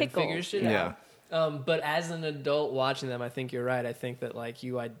outsmarts him pickles. and figures shit Yeah. out. But as an adult watching them, I think you're right. I think that, like,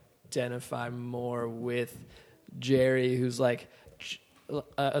 you identify more with Jerry, who's like,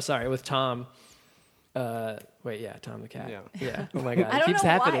 with Tom. Tom the cat. Yeah. Oh my God, I it don't keeps know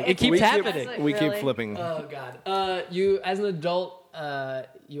why happening. It it keeps we happening. Keep, we keep Really? flipping. Oh God. You as an adult,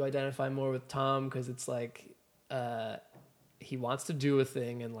 you identify more with Tom because it's like he wants to do a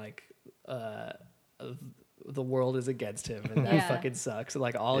thing and like the world is against him and that Yeah. fucking sucks.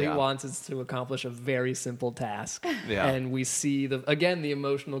 Like all he Yeah. wants is to accomplish a very simple task. Yeah. And we see the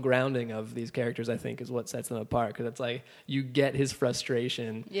emotional grounding of these characters. I think is what sets them apart because it's like you get his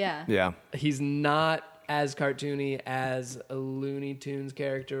frustration. Yeah. Yeah. He's not as cartoony as a Looney Tunes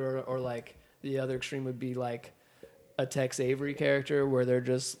character or like the other extreme would be like a Tex Avery character where they're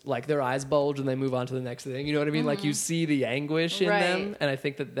just like their eyes bulge and they move on to the next thing. You know what I mean? Like you see the anguish in them. Right. And I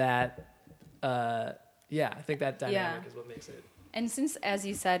think I think that dynamic Yeah. is what makes it. And since, as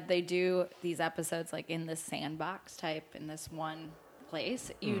you said, they do these episodes like in this sandbox type in this one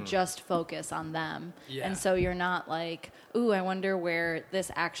place, you just focus on them. Yeah. And so you're not like, ooh, I wonder where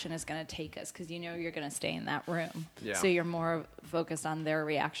this action is going to take us because you're going to stay in that room. Yeah. So you're more focused on their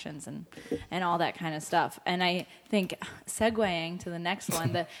reactions and all that kind of stuff. And I think segueing to the next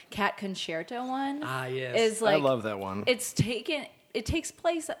one, the Cat Concerto one Ah, yes. is like... I love that one. It takes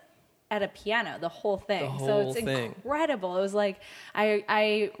place at a piano, the whole thing. The So whole it's thing. incredible. It was like,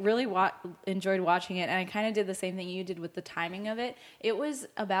 I really enjoyed watching it, and I kind of did the same thing you did with the timing of it. It was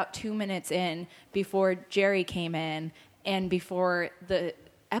about 2 minutes in before Jerry came in and before the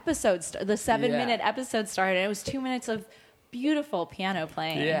episode, the 7-minute episode started. And it was 2 minutes of beautiful piano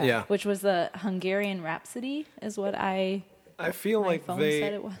playing, Yeah. Yeah. which was the Hungarian Rhapsody, is what I feel my like phone they.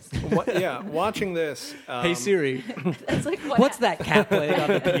 said it was. Watching this. Hey Siri, That's like what's that cat playing on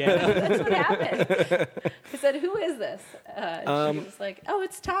the piano? That's what happened. I said, "Who is this?" She was like, "Oh,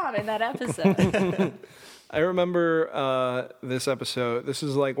 it's Tom in that episode." I remember this episode. This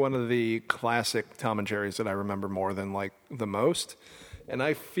is like one of the classic Tom and Jerry's that I remember more than like the most. And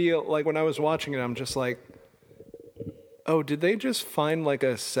I feel like when I was watching it, I'm just like, oh, did they just find like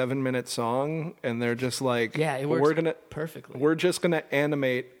a 7-minute song and they're just like, Yeah, it works perfectly. We're just gonna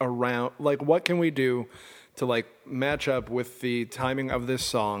animate around, like, what can we do to like match up with the timing of this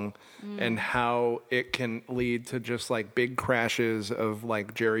song and how it can lead to just like big crashes of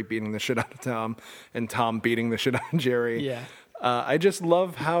like Jerry beating the shit out of Tom and Tom beating the shit out of Jerry. Yeah. I just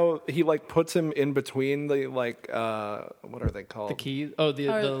love how he like puts him in between the like what are they called? The keys. Oh,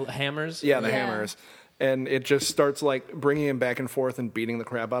 the hammers. Yeah, the Yeah. hammers. And it just starts like bringing him back and forth and beating the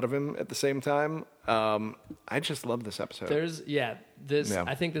crap out of him at the same time. I just love this episode.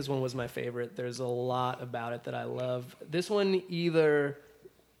 I think this one was my favorite. There's a lot about it that I love. This one either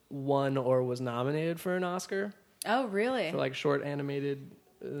won or was nominated for an Oscar Oh, really? for like short animated.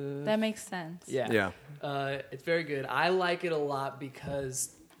 That makes sense. Yeah. It's very good. I like it a lot because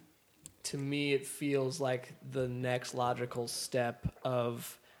to me it feels like the next logical step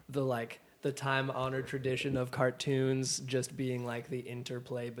of the time-honored tradition of cartoons just being like the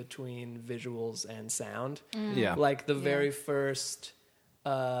interplay between visuals and sound. Yeah. Like the very first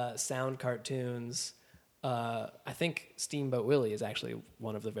sound cartoons, I think Steamboat Willie is actually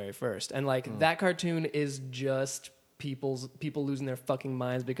one of the very first. And like that cartoon is just people losing their fucking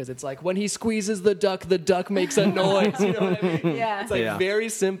minds because it's like when he squeezes the duck makes a noise. You know what I mean? Yeah. It's like very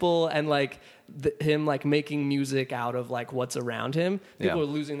simple and like him like making music out of like what's around him. People are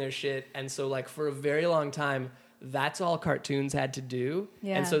losing their shit, and so like for a very long time, that's all cartoons had to do.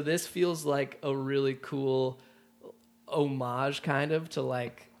 Yeah. And so this feels like a really cool homage, kind of, to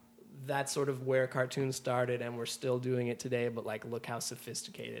like that's sort of where cartoons started, and we're still doing it today. But like, look how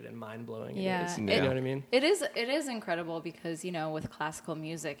sophisticated and mind blowing it is. You know what I mean? It is incredible because, you know, with classical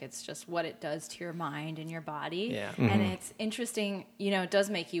music, it's just what it does to your mind and your body. Yeah. And it's interesting, you know, it does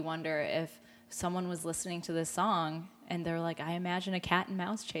make you wonder if someone was listening to this song and they're like, I imagine a cat and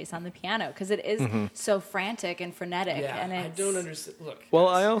mouse chase on the piano because it is so frantic and frenetic. Yeah, and I don't understand. Look, Well,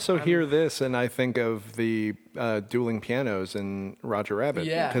 I also hear this, and I think of the dueling pianos in Roger Rabbit,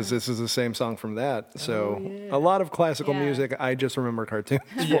 Yeah. because this is the same song from that. So a lot of classical Yeah. music, I just remember cartoons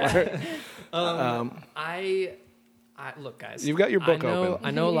for. I look, guys. You've got your book open.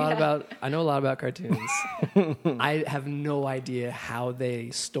 I know a lot about cartoons. I have no idea how they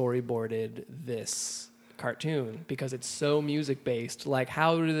storyboarded this cartoon because it's so music based. Like,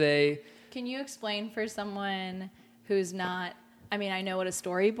 how do they? Can you explain for someone who's not, I mean, I know what a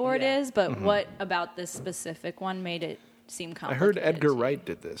storyboard Yeah. is, but what about this specific one made it seem I complicated? heard Edgar Wright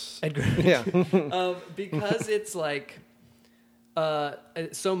did this. Edgar. Yeah. Because it's like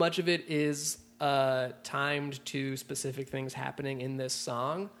so much of it is timed to specific things happening in this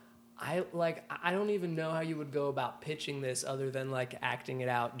song. I don't even know how you would go about pitching this other than like acting it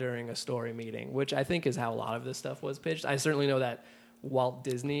out during a story meeting, which I think is how a lot of this stuff was pitched. I certainly know that Walt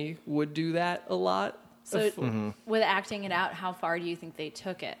Disney would do that a lot. So with acting it out, how far do you think they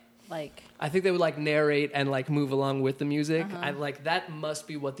took it? Like, I think they would like narrate and like move along with the music. I like that must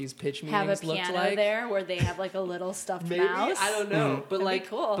be what these pitch have a meetings looked piano like. there where they have like a little stuffed Maybe mouse? I don't know, but That'd be like,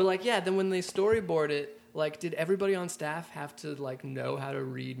 cool. but like, yeah. Then when they storyboard it, like, did everybody on staff have to like know how to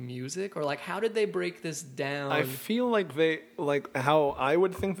read music, or like, how did they break this down? I feel like they, like how I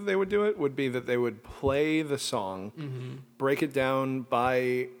would think that they would do it would be that they would play the song, break it down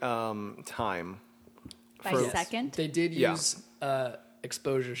by time. By for- second? They did Yeah. use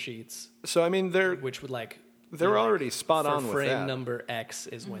exposure sheets, So I mean, they're which would like They're already spot for on with frame that. number X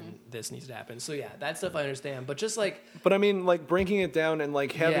is when this needs to happen. So yeah, that stuff I understand, but just like But I mean, like breaking it down and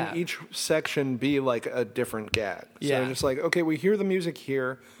like having Yeah. each section be like a different gag. So Yeah. just like, okay, we hear the music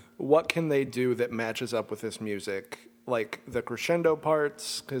here. What can they do that matches up with this music? Like the crescendo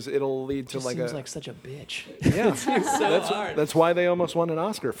parts, because it'll lead to just like seems a like such a bitch. yeah. so hard. That's why they almost won an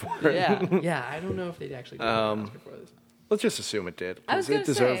Oscar for it. yeah. I don't know if they'd actually do an Oscar for this. Let's just assume it did, I was because going it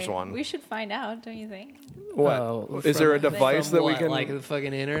to deserves say, one. we should find out, don't you think? What Oh, is there a from- device from that we what, can? like the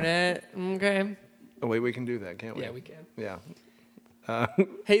fucking internet? Okay. Oh, wait, we can do that, can't we? Yeah, we can. Yeah.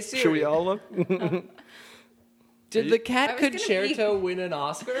 Hey Siri, Should we all look? did the I Cat was gonna Concerto win an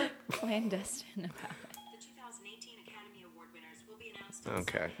Oscar? Clandestine about it. The 2018 Academy Award winners will be announced on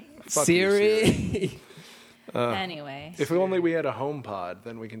Okay. Sunday. Fuck you, Siri. Anyway. If only we had a home pod,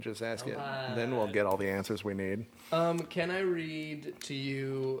 then we can just ask it. HomePod. Then we'll get all the answers we need. Can I read to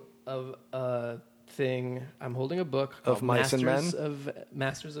you of a thing? I'm holding a book Of called Mice and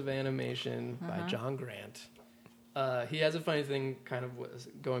Masters of Animation by John Grant. He has a funny thing, kind of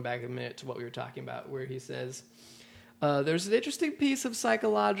going back a minute to what we were talking about, where he says, there's an interesting piece of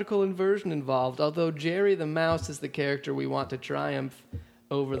psychological inversion involved. Although Jerry the Mouse is the character we want to triumph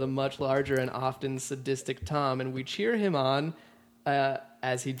over the much larger and often sadistic Tom, and we cheer him on,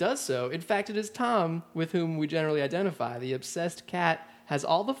 as he does so, in fact, it is Tom with whom we generally identify. The obsessed cat has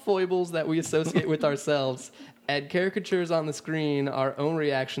all the foibles that we associate with ourselves, and caricatures on the screen our own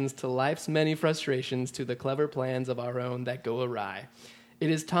reactions to life's many frustrations, to the clever plans of our own that go awry. It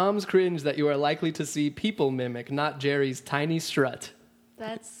is Tom's cringe that you are likely to see people mimic, not Jerry's tiny strut.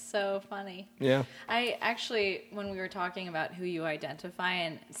 That's so funny. Yeah. I actually, when we were talking about who you identify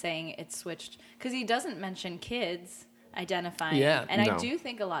and saying it switched, because he doesn't mention kids identifying. Yeah. And No. I do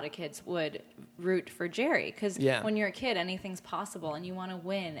think a lot of kids would root for Jerry, because Yeah. when you're a kid, anything's possible, and you want to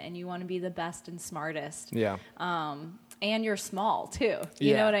win, and you want to be the best and smartest. Yeah. And you're small, too.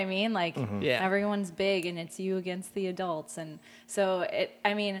 You Yeah. know what I mean? Like, Yeah. everyone's big, and it's you against the adults. And so,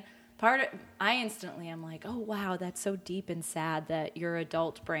 I instantly am like, oh, wow, that's so deep and sad that your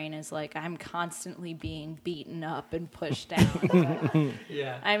adult brain is like, I'm constantly being beaten up and pushed down.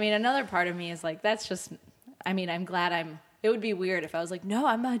 Yeah. I mean, another part of me is like, I'm glad it would be weird if I was like, no,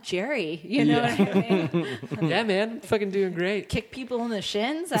 I'm not Jerry. You know what I mean? Yeah, man, I'm fucking doing great. Kick people in the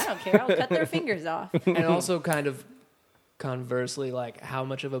shins? I don't care. I'll cut their fingers off. And also kind of conversely, like, how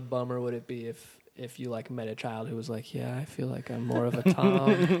much of a bummer would it be if you, like, met a child who was like, yeah, I feel like I'm more of a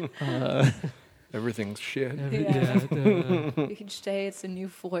Tom. Everything's shit. You can say it's a new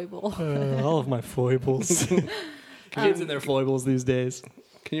foible. All of my foibles. Kids and their foibles these days.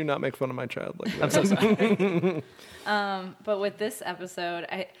 Can you not make fun of my child like that? I'm so sorry. But with this episode,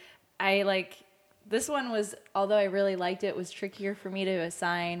 I like, this one was, although I really liked it, was trickier for me to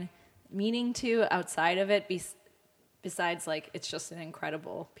assign meaning to outside of it, besides like, it's just an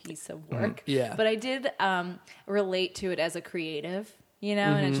incredible piece of work. Yeah. But I did relate to it as a creative, you know,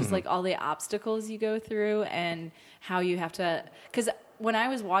 and it's just like all the obstacles you go through and how you have to, because when I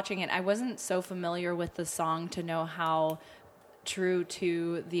was watching it, I wasn't so familiar with the song to know how true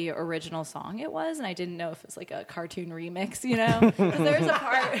to the original song it was, and I didn't know if it was like a cartoon remix, you know, because there's a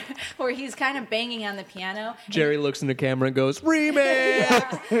part where he's kind of banging on the piano. Jerry looks in the camera and goes,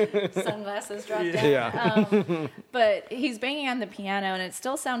 remix! Sunglasses dropped down. Yeah. But he's banging on the piano, and it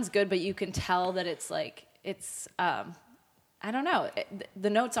still sounds good, but you can tell that it's like, I don't know.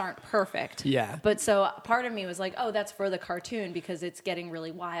 The notes aren't perfect. Yeah. But so part of me was like, oh, that's for the cartoon because it's getting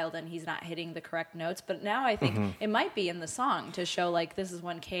really wild and he's not hitting the correct notes. But now I think it might be in the song to show like this is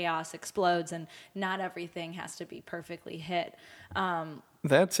when chaos explodes and not everything has to be perfectly hit.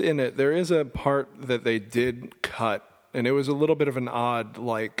 That's in it. There is a part that they did cut, and it was a little bit of an odd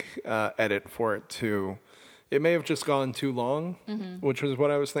edit for it too. It may have just gone too long, which was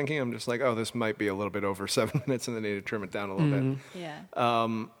what I was thinking. I'm just like, oh, this might be a little bit over 7 minutes, and they need to trim it down a little bit.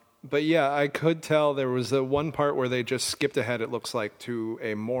 Yeah. But yeah, I could tell there was the one part where they just skipped ahead, it looks like, to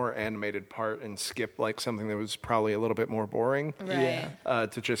a more animated part and skipped like something that was probably a little bit more boring. Right.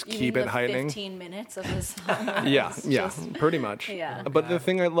 To just You keep mean it the heightening. 15 minutes of the song. Yeah, It's yeah, just- pretty much. Yeah. But the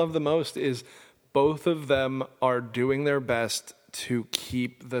thing I love the most is both of them are doing their best to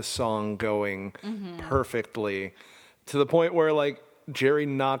keep the song going perfectly, to the point where like Jerry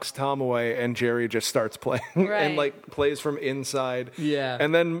knocks Tom away and Jerry just starts playing Right. and like plays from inside. Yeah.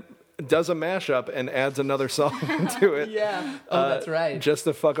 And then does a mashup and adds another song to it. Yeah. Oh, that's right. Just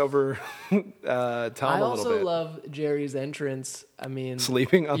to fuck over Tom I a little also bit. love Jerry's entrance. I mean,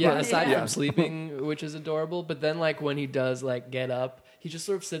 Sleeping on yeah, the aside from sleeping, which is adorable, but then like when he does like get up, he just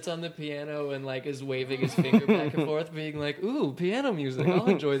sort of sits on the piano and like is waving his finger back and forth, being like, "Ooh, piano music! I'll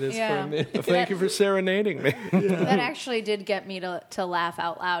enjoy this for Yeah. a minute." Thank you for serenading me. That actually did get me to laugh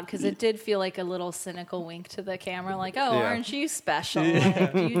out loud because it did feel like a little cynical wink to the camera, like, "Oh, Yeah. aren't you special?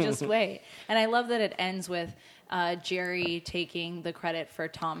 Like, you just wait." And I love that it ends with Jerry taking the credit for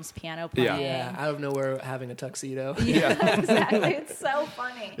Tom's piano playing. Yeah, out of nowhere having a tuxedo. Yeah, exactly. It's so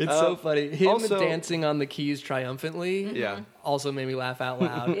funny. It's so funny. Him also- dancing on the keys triumphantly. Yeah. Also made me laugh out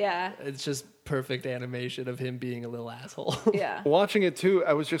loud. Yeah. It's just perfect animation of him being a little asshole. Yeah. Watching it too,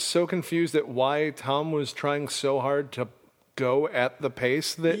 I was just so confused at why Tom was trying so hard to go at the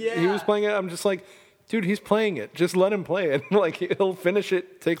pace that he Yeah. was playing it. I'm just like, dude, he's playing it. Just let him play it. Like he'll finish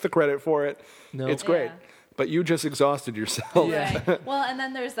it, take the credit for it. Nope. It's great. Yeah. But you just exhausted yourself. Yeah. Right. Well, and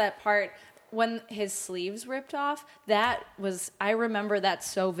then there's that part when his sleeves ripped off. That was, I remember that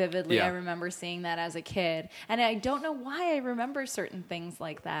so vividly. Yeah. I remember seeing that as a kid. And I don't know why I remember certain things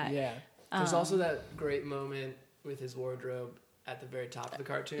like that. Yeah. There's also that great moment with his wardrobe at the very top of the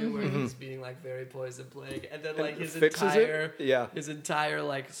cartoon where he's being like very poised and playing, and then like his fixes entire it? Yeah. his entire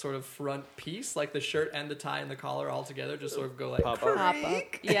like sort of front piece, like the shirt and the tie and the collar all together, just sort of go like Pop up. Pop up.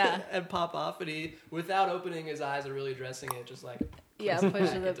 Yeah. and pop off, and he, without opening his eyes or really addressing it, just like Yeah, puts it push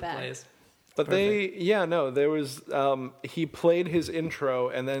back it into back. place. But there was, he played his intro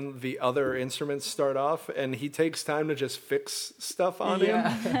and then the other instruments start off and he takes time to just fix stuff on him.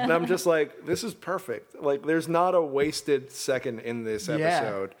 And I'm just like, this is perfect. Like, there's not a wasted second in this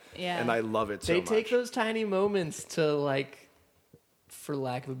episode. Yeah. And I love it so much. They take those tiny moments to, like, for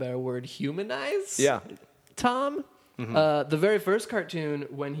lack of a better word, humanize Tom. The very first cartoon,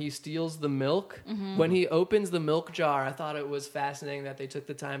 when he steals the milk, when he opens the milk jar, I thought it was fascinating that they took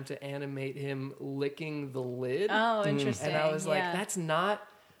the time to animate him licking the lid. Oh, interesting. And I was like, that's not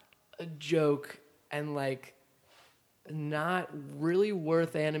a joke and, like, not really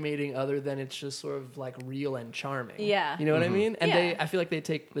worth animating other than it's just sort of, like, real and charming. Yeah. You know what I mean? And Yeah. I feel like they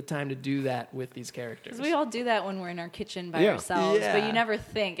take the time to do that with these characters. Because we all do that when we're in our kitchen by ourselves, but you never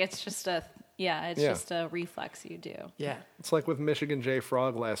think. It's just just a reflex you do. Yeah. It's like with Michigan J.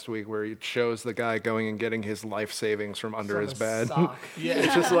 Frog last week where he shows the guy going and getting his life savings from under From his a bed. sock. Yeah.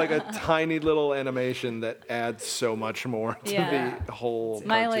 It's just like a tiny little animation that adds so much more to the whole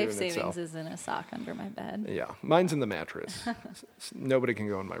My cartoon life savings itself. is in a sock under my bed. Yeah, mine's in the mattress. Nobody can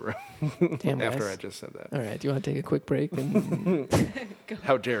go in my room Damn, after guys. I just said that. All right. Do you want to take a quick break? And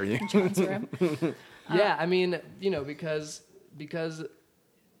How dare you? John's room. yeah, I mean, because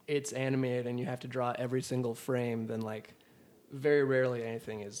it's animated and you have to draw every single frame, then like very rarely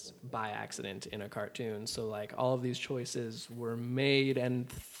anything is by accident in a cartoon. So like all of these choices were made and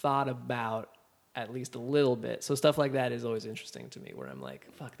thought about at least a little bit. So stuff like that is always interesting to me, where I'm like,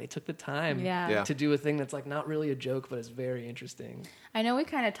 fuck, they took the time Yeah. to do a thing that's like not really a joke, but it's very interesting. I know we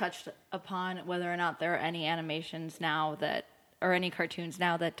kind of touched upon whether or not there are any animations now that, or any cartoons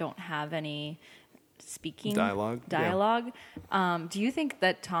now that don't have any speaking Dialogue. Do you think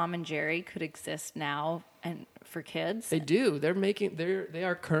that Tom and Jerry could exist now and for kids? They do. They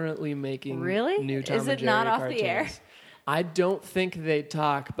are currently making Really? new Tom Is and it Jerry not off cartoons. the air? I don't think they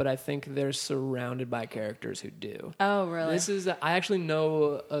talk, but I think they're surrounded by characters who do. Oh, really? I actually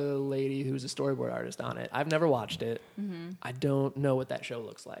know a lady who's a storyboard artist on it. I've never watched it. I don't know what that show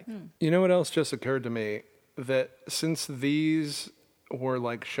looks like. You know what else just occurred to me? That since these were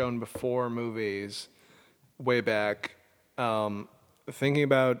like shown before movies way back, thinking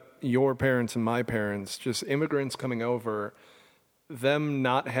about your parents and my parents, just immigrants coming over, them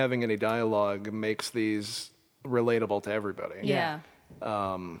not having any dialogue makes these relatable to everybody. Yeah.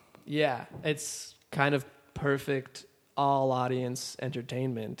 Yeah, it's kind of perfect all audience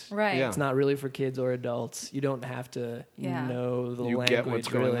entertainment. Right. Yeah. It's not really for kids or adults. You don't have to Yeah. know the You language. get what's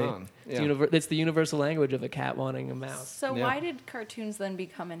going really. on. It's, Yeah. it's the universal language of a cat wanting a mouse. So Yeah. why did cartoons then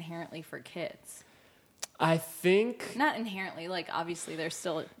become inherently for kids? I think. Not inherently, like obviously there's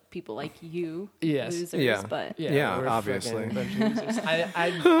still people like you, Yes. losers, Yeah. but Yeah, we're obviously. fucking a bunch of losers.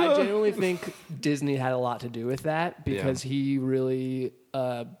 I genuinely think Disney had a lot to do with that because he really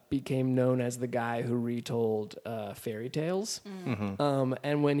became known as the guy who retold fairy tales.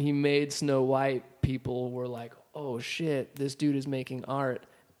 And when he made Snow White, people were like, oh shit, this dude is making art.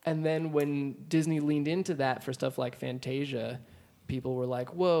 And then when Disney leaned into that for stuff like Fantasia, people were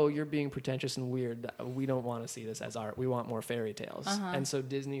like, whoa, you're being pretentious and weird. We don't want to see this as art. We want more fairy tales. And so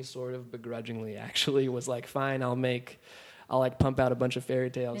Disney sort of begrudgingly actually was like, fine, I'll like pump out a bunch of fairy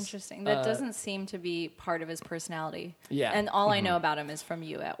tales. interesting. That doesn't seem to be part of his personality. Yeah. And all I know about him is from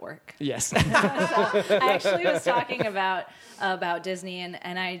you at work. Yes. I actually was talking about Disney,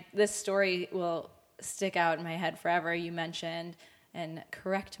 and this story will stick out in my head forever. You mentioned, and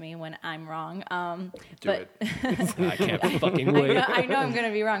correct me when I'm wrong. Do I can't fucking wait. I know I'm going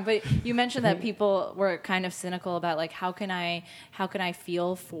to be wrong, but you mentioned that people were kind of cynical about like how can I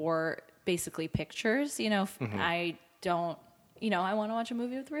feel for basically pictures? You know, I don't. You know, I want to watch a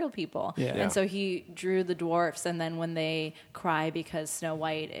movie with real people. Yeah. Yeah. And so he drew the dwarfs, and then when they cry because Snow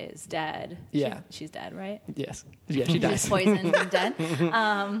White is dead. Yeah. She's dead, right? Yes. Yeah, she She's dies. poisoned and dead.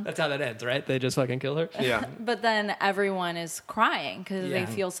 That's how that ends, right? They just fucking kill her. Yeah. But then everyone is crying because Yeah.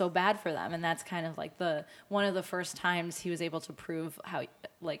 they feel so bad for them, and that's kind of like one of the first times he was able to prove how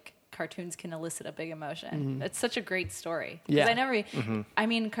like cartoons can elicit a big emotion. It's such a great story. 'Cause Yeah. I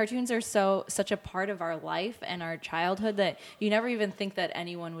mean, cartoons are such a part of our life and our childhood that you never even think that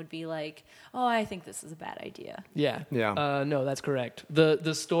anyone would be like, "Oh, I think this is a bad idea." Yeah. Yeah. No, that's correct.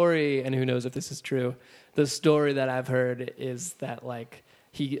 The story, and who knows if this is true, the story that I've heard is that like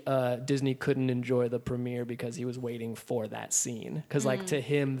Disney couldn't enjoy the premiere because he was waiting for that scene. Because like to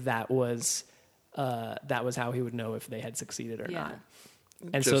him that was how he would know if they had succeeded or Yeah. not.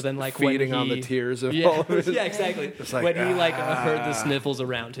 And so Just then, like, feeding when on the he- tears of yeah, all of it. yeah, exactly. like, when he like heard the sniffles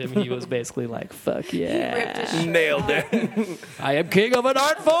around him, he was basically like, "Fuck yeah, Ripped his shirt Nailed off. it. I am king of an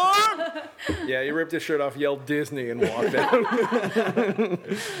art form." Yeah, he ripped his shirt off, yelled Disney, and walked out.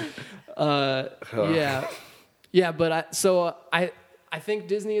 Yeah, but I think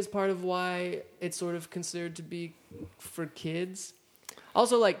Disney is part of why it's sort of considered to be for kids.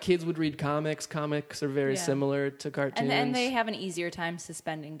 Also, like, kids would read comics. Comics are very Yeah. similar to cartoons. And they have an easier time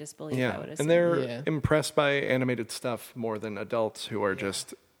suspending disbelief, I Yeah, would assume. and they're Yeah. impressed by animated stuff more than adults who are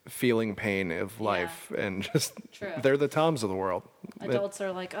just feeling pain of life and just True. they're the Toms of the world. Adults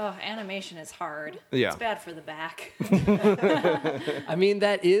are like, oh, animation is hard. Yeah. It's bad for the back. I mean,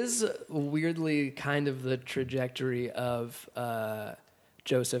 that is weirdly kind of the trajectory of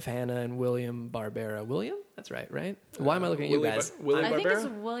Joseph Hanna and William Barbera. William? That's right? Why am I looking at you guys? Willie I think it's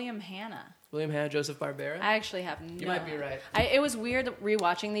Barbera? William Hanna. William Hanna, Joseph Barbera? I actually have no. You might be right. It was weird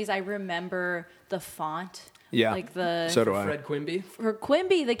rewatching these. I remember the font. Yeah. Like the So do I. Fred Quimby? for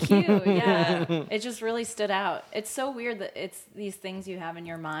Quimby the Q. Yeah, it just really stood out. It's so weird that it's these things you have in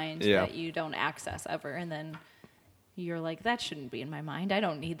your mind Yeah. that you don't access ever, and then you're like, that shouldn't be in my mind. I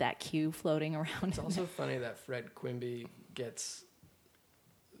don't need that Q floating around. It's also funny that Fred Quimby gets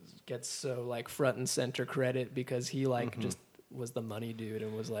so like front and center credit because he like just was the money dude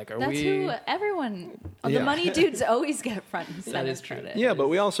and was like, That's who everyone. The Yeah. money dudes always get front and center is true. credit. Yeah, but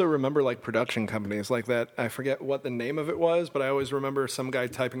we also remember like production companies like that. I forget what the name of it was, but I always remember some guy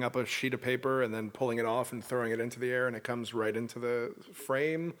typing up a sheet of paper and then pulling it off and throwing it into the air and it comes right into the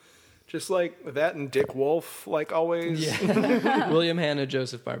frame. Just like that and Dick Wolf, like always. William Hanna,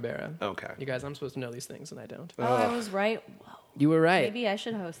 Joseph Barbera. Okay. You guys, I'm supposed to know these things and I don't. Oh, I was right. Whoa. You were right. Maybe I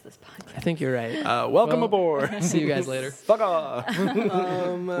should host this podcast. I think you're right. Welcome Well, aboard. See you guys later. Fuck off.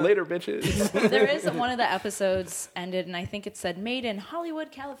 Later, bitches. There is one of the episodes ended, and I think it said "Made in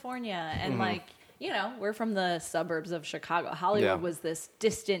Hollywood, California," and like, you know, we're from the suburbs of Chicago. Hollywood Yeah. was this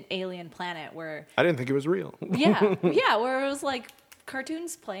distant alien planet where, I didn't think it was real. where it was like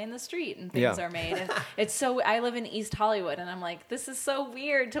cartoons play in the street and things Yeah. are made. And it's so. I live in East Hollywood, and I'm like, this is so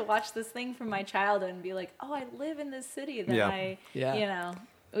weird to watch this thing from my childhood and be like, oh, I live in this city that Yeah. you know.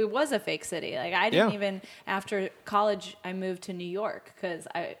 It was a fake city. Like I didn't Yeah. even after college I moved to New York because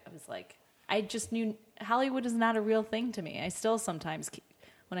I was like I just knew Hollywood is not a real thing to me. I still sometimes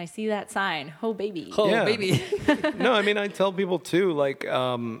when I see that sign, oh baby. Oh, Yeah. baby. No, I mean, I tell people too, like,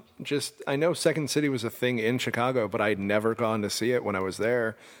 I know Second City was a thing in Chicago, but I'd never gone to see it when I was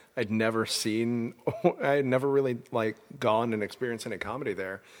there. I had never really, like, gone and experienced any comedy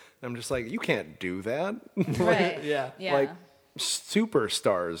there. And I'm just like, you can't do that. Right. Yeah. Yeah. Like,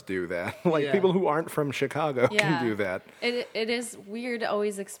 superstars do that. Like, Yeah. people who aren't from Chicago can do that. It is weird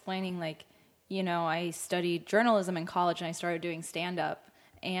always explaining, like, you know, I studied journalism in college and I started doing stand-up.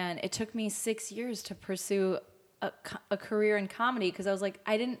 And it took me 6 years to pursue a career in comedy because I was like,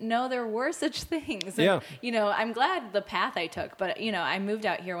 I didn't know there were such things. And, Yeah. you know, I'm glad the path I took. But, you know, I moved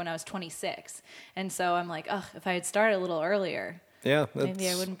out here when I was 26. And so I'm like, ugh, if I had started a little earlier, Yeah. maybe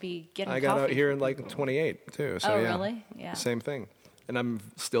I wouldn't be getting I got out coffee here from in, like, people. 28, too. So, Oh, yeah. really? Yeah. Same thing. And I'm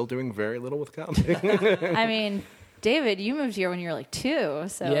still doing very little with comedy. I mean, David, you moved here when you were like 2,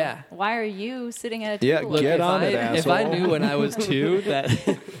 so Yeah. why are you sitting at a Yeah, table? get on it, if I asshole. knew when I was 2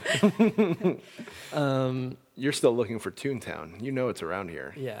 that You're still looking for Toontown. You know it's around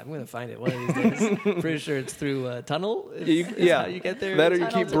here. yeah, I'm gonna find it one of these days. Pretty sure it's through a tunnel. Is Yeah, how you get there. That or you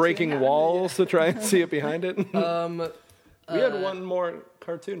Tunnel keep to breaking Toontown. walls to try and see it behind it. We had one more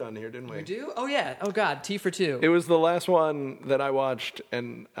cartoon on here, didn't we? You do? Oh yeah. Oh god, T for 2. It was the last one that I watched,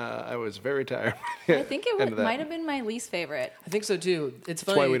 and I was very tired. I think it End of that. might have been my least favorite. I think so too. It's That's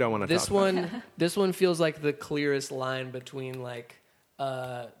funny. why we don't wanna this talk about one. This one feels like the clearest line between like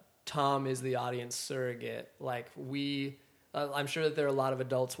Tom is the audience surrogate. Like we. I'm sure that there are a lot of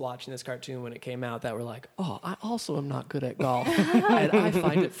adults watching this cartoon when it came out that were like, "Oh, I also am not good at golf, and I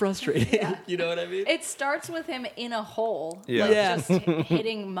find it frustrating." You know what I mean? It starts with him in a hole, Yeah. like Yeah. just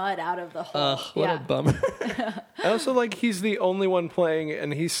hitting mud out of the hole. What yeah. a bummer. I also like he's the only one playing,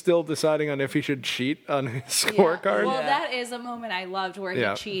 and he's still deciding on if he should cheat on his scorecard. Well, Yeah. that is a moment I loved where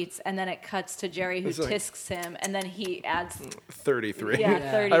Yeah. he cheats, and then it cuts to Jerry who It's like- tisks him, and then he adds 33. yeah,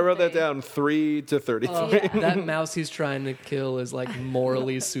 Yeah. 30. I wrote that down. 3 to 33. That mouse he's trying to kill is like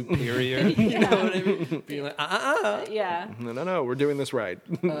morally superior. You know what I mean? Being like, Yeah. No, we're doing this right.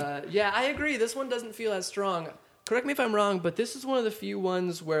 Yeah, I agree. This one doesn't feel as strong. Correct me if I'm wrong, but this is one of the few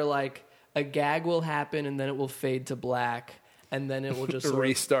ones where like a gag will happen and then it will fade to black and then it will just sort of,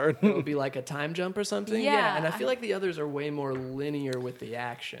 Restart. it will be like a time jump or something. Yeah. And I feel like the others are way more linear with the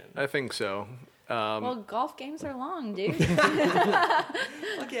action. I think so. Well, golf games are long, dude.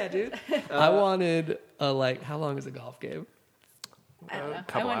 Fuck yeah, dude. I wanted how long is a golf game? I don't know.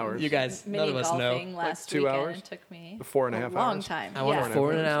 couple I went hours. You guys, none mini of us know. golfing last 2 weekend. hours? It took me 4.5 a long hours? time. I want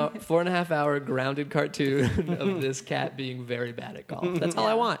yeah. a 4.5 hour grounded cartoon of this cat being very bad at golf. That's all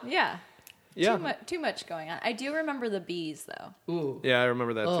I want. Yeah. Yeah. Too much going on. I do remember the bees, though. Ooh. Yeah, I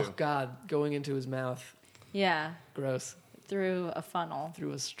remember that Oh too. God, going into his mouth. Yeah. Gross. Through a funnel.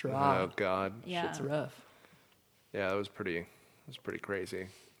 Through a straw. Oh God. Yeah. Shit's rough. Yeah, that was pretty crazy.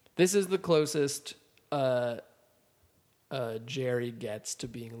 This is the closest Jerry gets to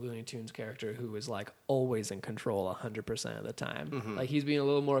being a Looney Tunes character who is like always in control 100% of the time. Like he's being a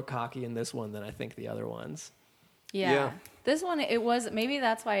little more cocky in this one than I think the other ones. Yeah. Yeah. This one, it was, maybe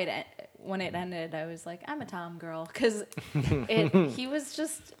that's why when it ended, I was like, I'm a Tom girl. Because he was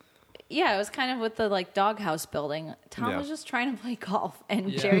just, it was kind of with the like doghouse building. Tom Yeah. was just trying to play golf, and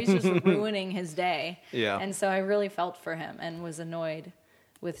Yeah. Jerry's just ruining his day. Yeah. And so I really felt for him and was annoyed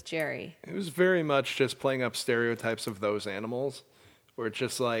with Jerry. It was very much just playing up stereotypes of those animals, where it's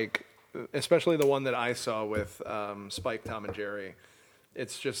just like, especially the one that I saw with Spike, Tom, and Jerry.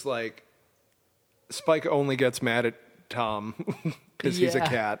 It's just like Spike only gets mad at Tom because he's a Yeah.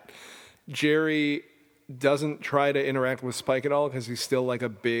 cat. Jerry doesn't try to interact with Spike at all because he's still like a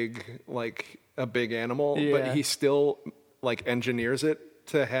big animal, Yeah. but he still like engineers it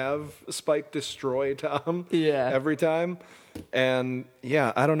to have Spike destroy Tom every time. And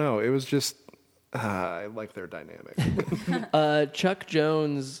yeah, I don't know. It was just I like their dynamic. Chuck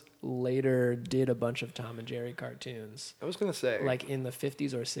Jones later did a bunch of Tom and Jerry cartoons, I was gonna say like in the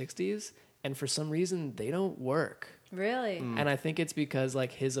 50s or 60s, and for some reason they don't work. Really? And I think it's because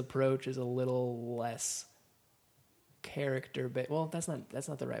like his approach is a little less character well, that's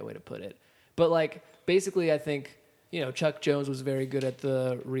not the right way to put it. But like basically I think, Chuck Jones was very good at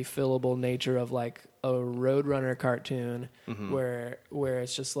the refillable nature of like a Roadrunner cartoon where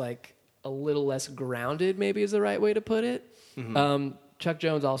it's just like a little less grounded, maybe is the right way to put it. Chuck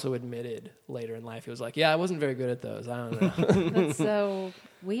Jones also admitted later in life, he was like, yeah, I wasn't very good at those. I don't know. That's so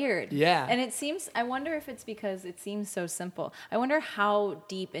weird. Yeah. And I wonder if it's because it seems so simple. I wonder how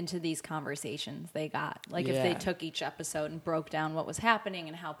deep into these conversations they got. Like if they Yeah. took each episode and broke down what was happening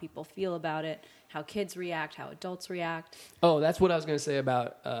and how people feel about it, how kids react, how adults react. Oh, that's what I was going to say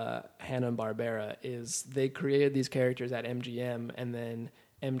about Hanna-Barbera is they created these characters at MGM, and then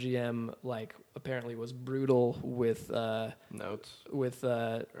MGM like apparently was brutal with notes.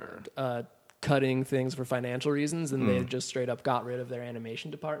 cutting things for financial reasons, and they just straight up got rid of their animation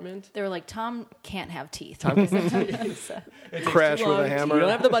department. They were like, Tom can't have teeth. Tom Crash with a We hammer. don't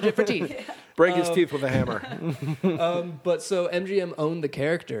have the budget for teeth. Break his teeth with a hammer. But so MGM owned the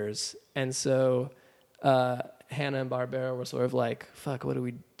characters, and so Hanna and Barbera were sort of like, fuck, what do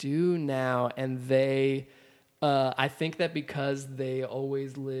we do now? And they, I think that because they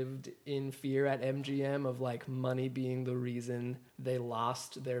always lived in fear at MGM of like money being the reason they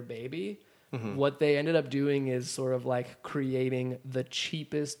lost their baby, what they ended up doing is sort of like creating the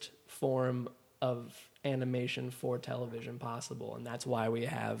cheapest form of animation for television possible. And that's why we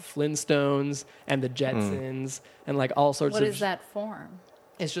have Flintstones and the Jetsons and like all sorts What of... is that form?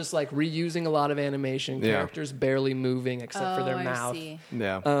 It's just like reusing a lot of animation, Yeah. characters barely moving except for their I mouth. see.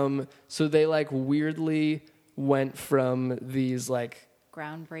 Yeah. So they like weirdly went from these like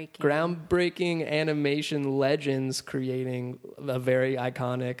groundbreaking animation legends creating a very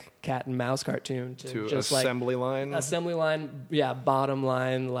iconic cat and mouse cartoon to just assembly line. assembly line, bottom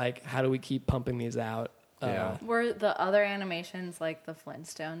line, like how do we keep pumping these out? Yeah. Were the other animations like the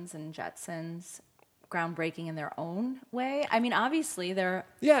Flintstones and Jetsons groundbreaking in their own way? I mean, obviously they're...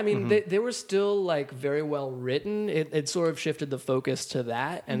 Yeah, I mean, they were still like very well written. It sort of shifted the focus to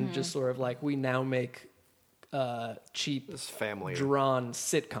that, and just sort of like we now make cheap This family. drawn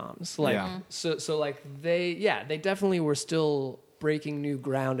sitcoms. Like so like they definitely were still breaking new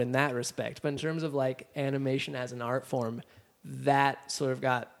ground in that respect. But in terms of like animation as an art form, that sort of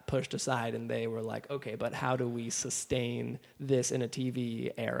got pushed aside, and they were like, okay, but how do we sustain this in a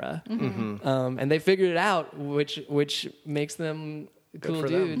TV era? And they figured it out, which makes them cool for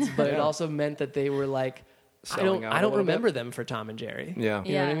them. dudes. But it also meant that they were like, Selling out I a don't little remember bit. them for Tom and Jerry. Yeah.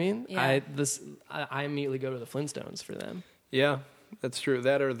 You know what I Yeah, mean? yeah. I immediately go to the Flintstones for them. Yeah, that's true.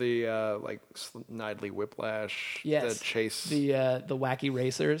 That or the like Snidely Whiplash. Yes. The chase. The wacky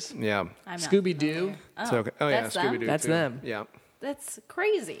racers. yeah. I'm not Scooby Doo. familiar. It's okay. Oh yeah, that's them? Scooby Doo. That's too. them. Yeah. That's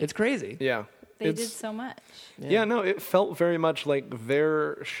crazy. It's crazy. Yeah. They It's- did so much. Yeah, no, it felt very much like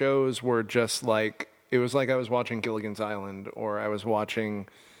their shows were just like, it was like I was watching Gilligan's Island, or I was watching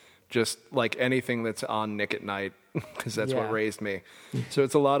just like anything that's on Nick at Night, because that's Yeah. what raised me. So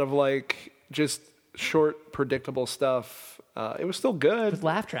it's a lot of like just short, predictable stuff. It was still good. With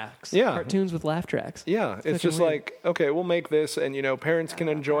laugh tracks. Yeah. Cartoons with laugh tracks. Yeah, it's fucking just weird. like, okay, we'll make this, and parents can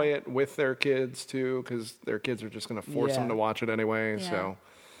enjoy it with their kids too, because their kids are just going to force them Yeah. to watch it anyway. Yeah. So,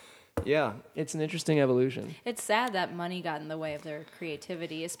 yeah, It's an interesting evolution. It's sad that money got in the way of their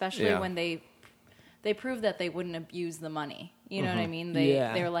creativity, especially Yeah. when they proved that they wouldn't abuse the money. You know what I Mm-hmm. mean?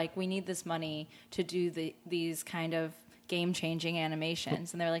 Yeah. They're like, we need this money to do these kind of game-changing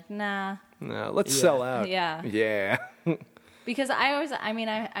animations, and they're like, nah. no, let's Yeah. sell out. Yeah. Yeah, Because I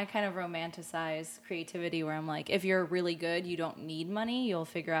kind of romanticize creativity where I'm like, if you're really good, you don't need money. You'll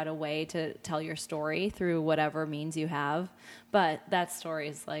figure out a way to tell your story through whatever means you have. But that story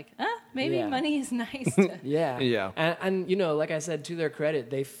is like, maybe Yeah. money is nice. To, Yeah. Yeah. And like I said, to their credit,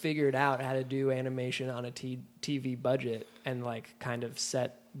 they figured out how to do animation on a TV budget and like kind of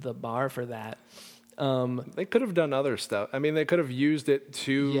set the bar for that. they could have done other stuff. I mean, they could have used it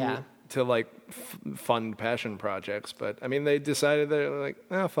to Yeah. like fund passion projects, but I mean, they decided they're like,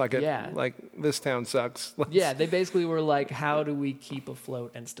 oh fuck it, Yeah. like this town sucks. Let's- Yeah, they basically were like, how do we keep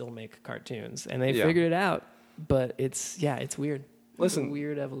afloat and still make cartoons? And they Yeah. figured it out. But it's weird. Listen. It's a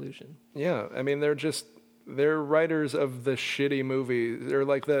weird evolution. Yeah, I mean, they're writers of the shitty movies. They're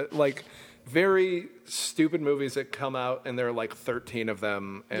like very stupid movies that come out, and there are like 13 of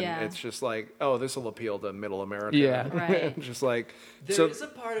them, and Yeah. it's just like, oh, this will appeal to middle America. Yeah. Right. Just like, There is a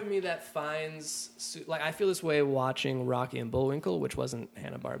part of me that finds, like, I feel this way watching Rocky and Bullwinkle, which wasn't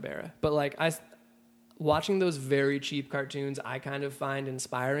Hanna-Barbera. But, like, watching those very cheap cartoons, I kind of find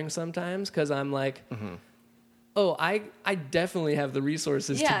inspiring sometimes because I'm like, oh, I definitely have the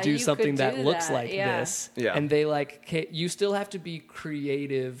resources Yeah, to do you something could that do looks that, like yeah. this. Yeah. And they, like, you still have to be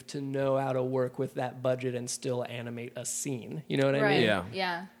creative to know how to work with that budget and still animate a scene. You know what I right. mean? Yeah.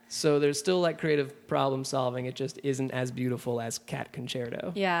 Yeah. So there's still, like, creative problem solving. It just isn't as beautiful as Cat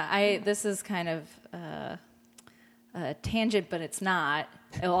Concerto. Yeah, this is kind of a tangent, but it's not.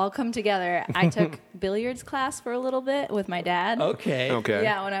 It'll all come together. I took billiards class for a little bit with my dad. Okay. okay.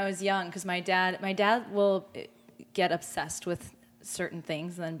 Yeah, when I was young, because my dad will get obsessed with certain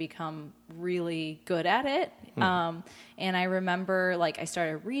things and then become really good at it. And I remember, like, I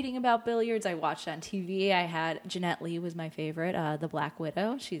started reading about billiards. I watched on TV. I had Jeanette Lee was my favorite, the Black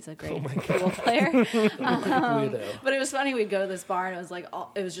Widow. She's a great pool player. Widow. But it was funny. We'd go to this bar and it was like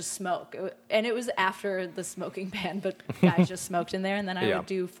it was just smoke, and it was after the smoking ban. But guys just smoked in there, and then I Yeah. would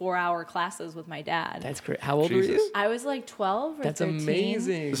do 4-hour classes with my dad. That's great. How old were Jesus. you? I was like 12 or That's 13.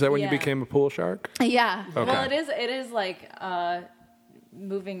 amazing. Is that when Yeah. you became a pool shark? Yeah. Okay. Well, it is like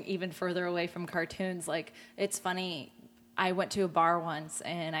moving even further away from cartoons. Like, it's funny. I went to a bar once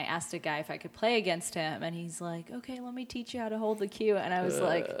and I asked a guy if I could play against him, and he's like, "Okay, let me teach you how to hold the cue." And I was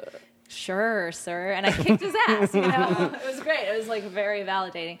like, "Sure, sir." And I kicked his ass. You know, it was great. It was like very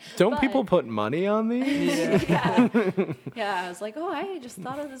validating. Don't But- people put money on these? Yeah, I was like, "Oh, I just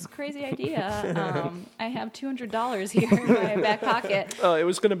thought of this crazy idea. I have $200 here in my back pocket." Oh, it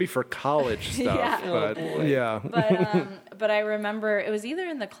was going to be for college stuff, Yeah. but yeah. But I remember it was either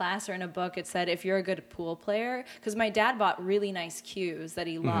in the class or in a book. It said, if you're a good pool player, because my dad bought really nice cues that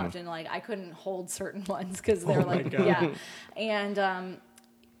he loved, and like I couldn't hold certain ones because they're like, yeah. And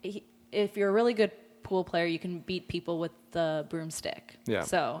if you're a really good pool player, you can beat people with the broomstick. Yeah.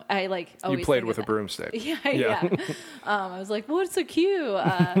 So I like always You played think with a of that. broomstick. Yeah. I was like, what's a cue?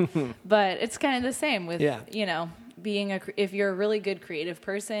 But it's kind of the same with, Yeah. you know, being if you're a really good creative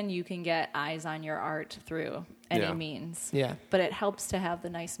person, you can get eyes on your art through any Yeah. means. Yeah. But it helps to have the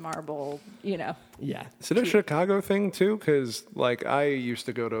nice marble, you know. Yeah. Is it a Chicago thing too? Because like I used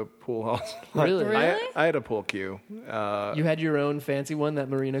to go to pool halls. Really? Really? I had a pool cue. You had your own fancy one that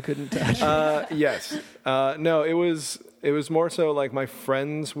Marina couldn't touch. Yes. No, it was more so like my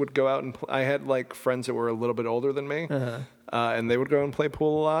friends would go out and I had like friends that were a little bit older than me, and they would go and play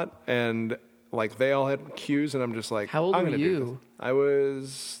pool a lot, and like they all had cues, and I'm just like, How old I'm were gonna do you? this. I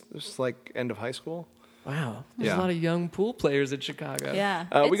was just like end of high school. Wow. There's Yeah. a lot of young pool players in Chicago. Yeah.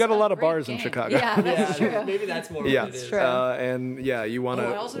 We It's got a lot of great bars in game. Chicago. Yeah, that's true. Maybe that's more Yeah, what it is. true. And yeah, you want Oh,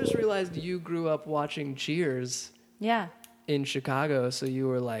 I to. also just realized you grew up watching Cheers Yeah. in Chicago, so you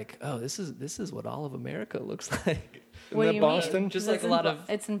were like, "Oh, this is what all of America looks like." What that do you Boston? mean? Just It's like a in lot of-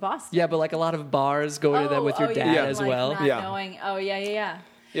 It's in Boston. Yeah, but like a lot of bars, going to that with your dad yeah. as like well. Not Yeah. knowing. Oh, yeah.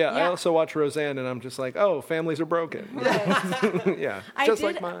 Yeah, I Yeah. also watch Roseanne, and I'm just like, oh, families are broken. Yeah, just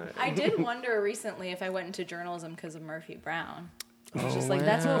like mine. I did wonder recently if I went into journalism because of Murphy Brown. I was Oh, just like,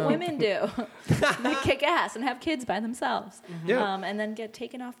 that's what wow. women do. They kick ass and have kids by themselves. Yeah. And then get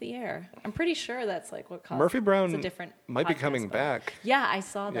taken off the air. I'm pretty sure that's like what caused Murphy Brown it's a different might be podcast, coming but- back. Yeah, I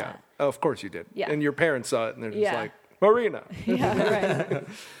saw Yeah. that. Oh, of course you did. Yeah. And your parents saw it, and they're just Yeah. like, Marina. Yeah, right.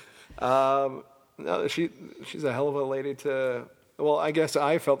 No, she's a hell of a lady to. Well, I guess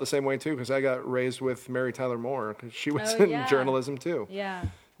I felt the same way too because I got raised with Mary Tyler Moore because she was Oh, in yeah. journalism too. Yeah.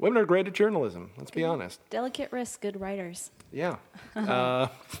 Women are great at journalism. Let's be honest. Delicate risk, good writers. Yeah.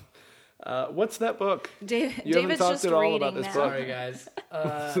 What's that book? David's haven't talked just at all reading about this now. book. Sorry, guys.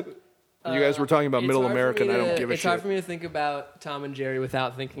 You guys were talking about It's Middle hard for America, me and I to- don't give a It's shit. hard for me to think about Tom and Jerry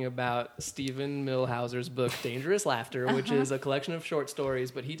without thinking about Stephen Millhauser's book Dangerous Laughter, which is a collection of short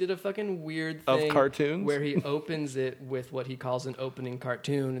stories, but he did a fucking weird Of thing cartoons? where he opens it with what he calls an opening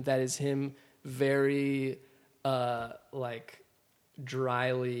cartoon that is him very like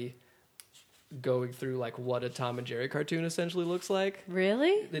dryly going through like what a Tom and Jerry cartoon essentially looks like.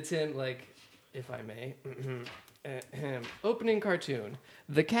 Really? It's him, like, if I may. Opening cartoon.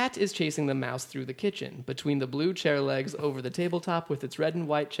 The cat is chasing the mouse through the kitchen, between the blue chair legs over the tabletop with its red and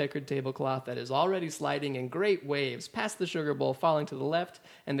white checkered tablecloth that is already sliding in great waves, past the sugar bowl falling to the left,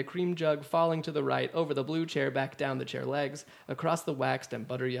 and the cream jug falling to the right, over the blue chair, back down the chair legs, across the waxed and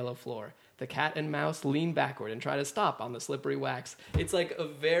butter yellow floor. The cat and mouse lean backward and try to stop on the slippery wax. It's like a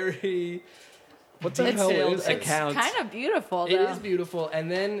very... What the hell detailed is it? account. Kind of beautiful, It though. is beautiful, and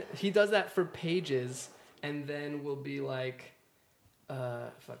then he does that for pages, and then we'll be like,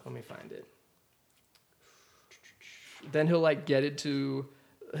 let me find it. Then he'll like he'll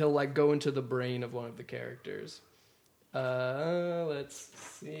like go into the brain of one of the characters. Let's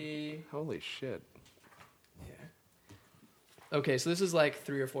see. Holy shit. Okay, so this is like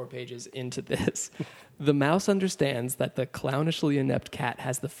 3 or 4 pages into this. The mouse understands that the clownishly inept cat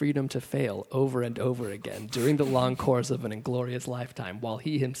has the freedom to fail over and over again during the long course of an inglorious lifetime, while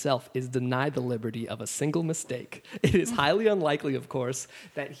he himself is denied the liberty of a single mistake. It is highly unlikely, of course,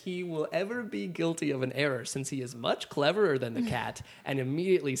 that he will ever be guilty of an error, since he is much cleverer than the cat and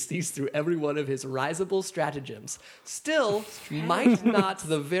immediately sees through every one of his risible stratagems. Still, might not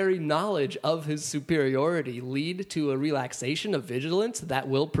the very knowledge of his superiority lead to a relaxation of vigilance that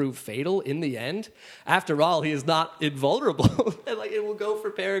will prove fatal in the end? After all, he is not invulnerable. And like it will go for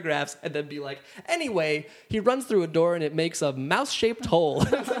paragraphs and then be like, anyway, he runs through a door and it makes a mouse-shaped hole.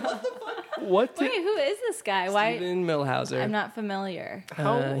 What? Wait, who is this guy? Why? Stephen Millhauser. I'm not familiar.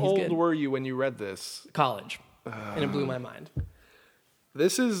 How he's old good. were you when you read this? College. And it blew my mind.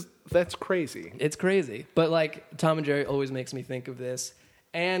 That's crazy. It's crazy. But like Tom and Jerry always makes me think of this.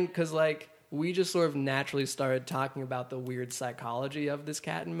 And because like we just sort of naturally started talking about the weird psychology of this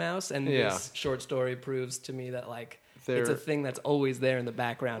cat and mouse. And Yeah. this short story proves to me that like it's They're- a thing that's always there in the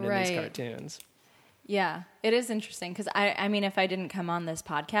background in these Right. cartoons. Yeah, it is interesting because I mean, if I didn't come on this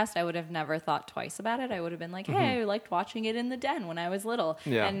podcast, I would have never thought twice about it. I would have been like, hey, I liked watching it in the den when I was little.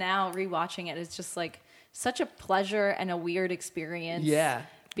 Yeah. And now rewatching it is just like such a pleasure and a weird experience. Yeah.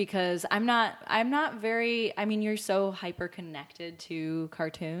 Because I'm not very, I mean, you're so hyper connected to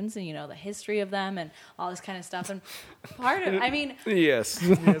cartoons and, you know, the history of them and all this kind of stuff. And part of, I mean, Yes.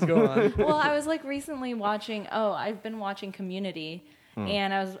 Yes, go on. well, I was like recently watching, I've been watching Community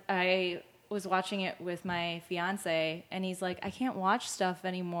and I was watching it with my fiance and he's like, I can't watch stuff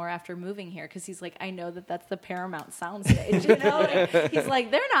anymore after moving here because he's like, I know that that's the Paramount soundstage, you know? Like, he's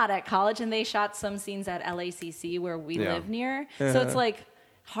like, they're not at college and they shot some scenes at LACC where we Yeah. live near. So it's like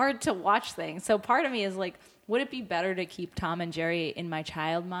hard to watch things. So part of me is like, would it be better to keep Tom and Jerry in my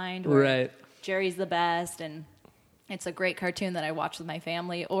child mind where Right. Jerry's the best and it's a great cartoon that I watch with my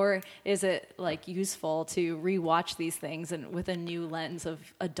family, or is it like useful to rewatch these things and with a new lens of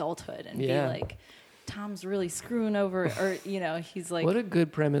adulthood and Yeah. be like, Tom's really screwing over, or you know, he's like, What a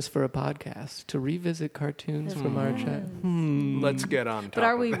good premise for a podcast, to revisit cartoons from our child. Let's get on top but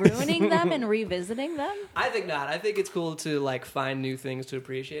are of we it. ruining them and revisiting them? I think not. I think it's cool to like find new things to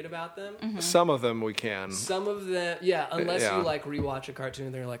appreciate about them. Some of them we can. Some of them, yeah, unless Yeah. you like rewatch a cartoon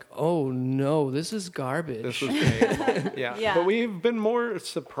and they're like, oh no, this is garbage. This was painful. Yeah. Yeah. But we've been more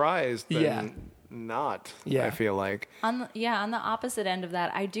surprised than Yeah. not, Yeah. I feel like. On the opposite end of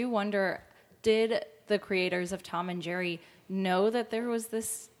that, I do wonder, did the creators of Tom and Jerry know that there was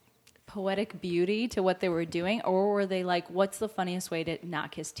this poetic beauty to what they were doing, or were they like, what's the funniest way to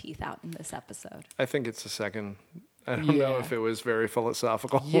knock his teeth out in this episode? I think it's the second. I don't know Yeah. if it was very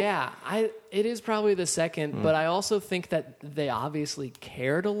philosophical. Yeah, it is probably the second, but I also think that they obviously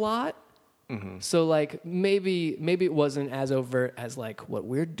cared a lot. So like maybe it wasn't as overt as like what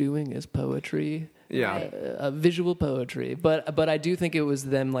we're doing is poetry. Yeah. Right. Visual poetry, but I do think it was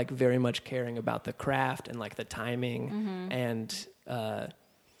them like very much caring about the craft and like the timing and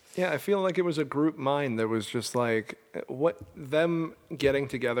Yeah, I feel like it was a group mind that was just like them getting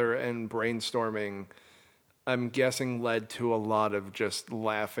together and brainstorming, I'm guessing led to a lot of just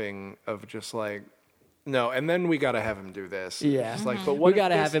laughing of just like no, and then we got to have him do this. Yeah. It's like, but We what got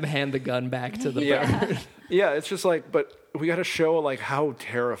to if have this- him hand the gun back to the Yeah. bird. Yeah, it's just like, but we got to show like how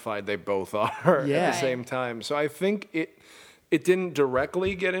terrified they both are Yeah. at the same time. So I think it didn't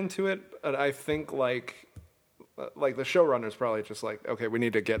directly get into it, but I think like the showrunner's probably just like, okay, we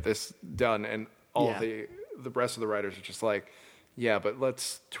need to get this done, and all Yeah. the rest of the writers are just like, yeah, but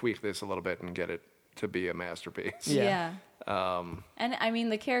let's tweak this a little bit and get it to be a masterpiece. Yeah. And I mean,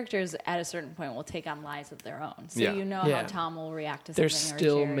 the characters at a certain point will take on lives of their own. So Yeah. you know Yeah. how Tom will react to They're something.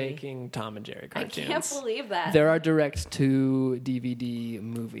 still or Jerry. making Tom and Jerry I cartoons. can't believe that. There are direct to DVD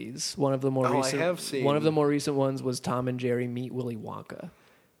movies. One of the more Oh, I recent have seen- one of the more recent ones was Tom and Jerry Meet Willy Wonka.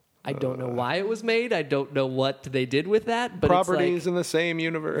 I don't know why it was made. I don't know what they did with that, but Properties it's in the same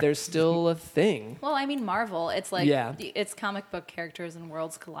universe. like there's still a thing. Well, I mean, Marvel, it's like, Yeah. it's comic book characters and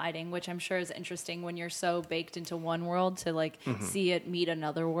worlds colliding, which I'm sure is interesting when you're so baked into one world to like see it meet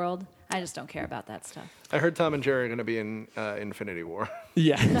another world. I just don't care about that stuff. I heard Tom and Jerry are going to be in Infinity War.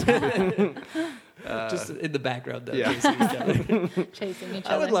 Yeah. Just in the background though, Yeah. chasing each other. Chasing each I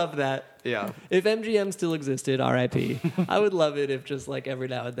other. would love that. Yeah. If MGM still existed, RIP, I would love it if just like every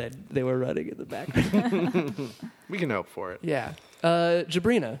now and then they were running in the background. We can hope for it. Yeah.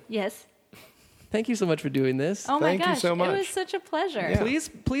 Jabrina, Yes. thank you so much for doing this. Oh my Thank you gosh. so It was much. such a pleasure. Yeah.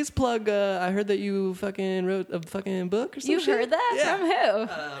 Please plug. I heard that you fucking wrote a fucking book or something. You heard that? Yeah. From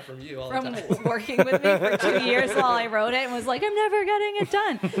who? From you all From the time. working with me for 2 years while I wrote it and was like, I'm never getting it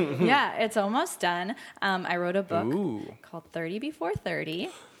done. Yeah, it's almost done. I wrote a book Ooh. called 30 Before 30,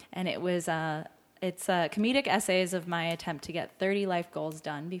 and it was it's comedic essays of my attempt to get 30 life goals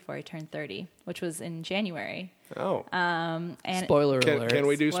done before I turned 30, which was in January. Oh. And Spoiler Can, alert. can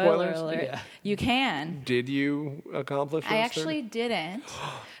we do spoiler spoilers? alert. Yeah. You can. Did you accomplish I those actually 30? didn't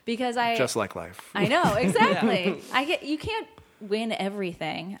because I Just like life. I know, exactly. You can't win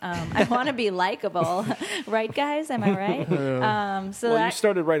everything. I want to be likable, right, guys? Am I right? So Well, that you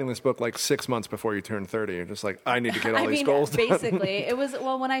started writing this book like 6 months before you turned 30. You're just like, I need to get all I these mean, goals done. basically, it was,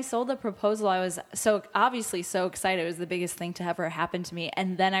 well, when I sold the proposal, I was obviously so excited. It was the biggest thing to ever happen to me.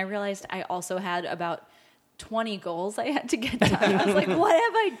 And then I realized I also had about 20 goals I had to get done. I was like, what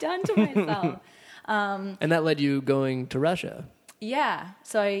have I done to myself? And that led you going to Russia. Yeah.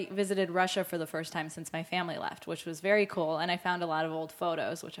 So I visited Russia for the first time since my family left, which was very cool. And I found a lot of old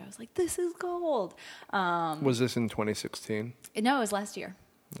photos, which I was like, this is gold. Was this in 2016? No, it was last year.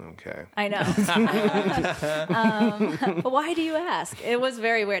 Okay. I know. But why do you ask? It was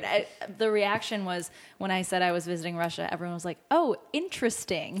very weird. The reaction was when I said I was visiting Russia, everyone was like, oh,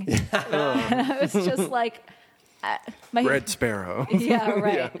 interesting. And I was just like, my Red Sparrow. Yeah,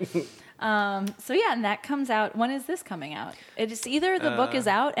 right. So yeah, and that comes out. When is this coming out? It's either the book is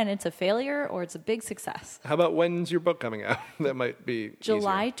out and it's a failure, or it's a big success. How about when's your book coming out? That might be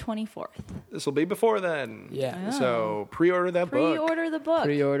July 24th. This will be before then. Yeah. So pre-order that book. Pre-order the book.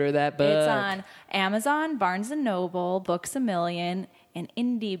 Pre-order that book. It's on Amazon, Barnes & Noble, Books A Million, and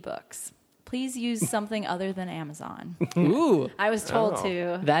Indie Books. Please use something other than Amazon. Ooh, I was told Oh.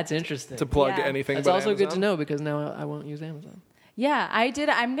 to. that's interesting. To plug Yeah. anything That's but also good to Amazon? know because now I won't use Amazon. Yeah, I did.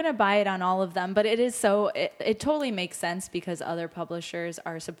 I'm going to buy it on all of them, but it is so, it totally makes sense because other publishers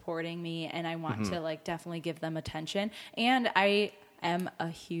are supporting me and I want to like definitely give them attention. And I am a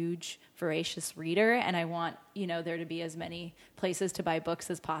huge voracious reader and I want, there to be as many places to buy books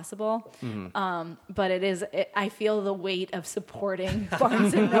as possible. But I feel the weight of supporting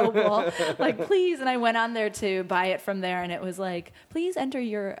Barnes and Noble. Like, please. And I went on there to buy it from there and it was like, please enter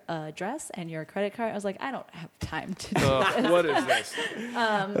your address and your credit card. I was like, I don't have time to do this. What is this?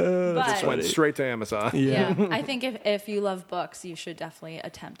 But Went straight to Amazon. yeah, I think if you love books, you should definitely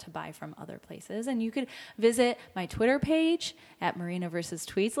attempt to buy from other places. And you could visit my Twitter page at Marina versus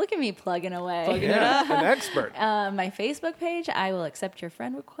Tweets. Look at me plugging away. Yeah, an expert. My Facebook page, I will accept your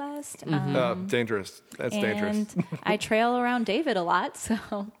friend request. Dangerous. That's dangerous. And I trail around David a lot,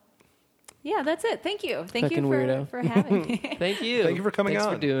 so yeah, that's it. Thank you. Thank Fucking you weirdo. for having me. Thank you. Thank you for coming Thanks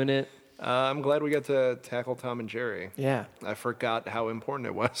on. for doing it. I'm glad we got to tackle Tom and Jerry. Yeah. I forgot how important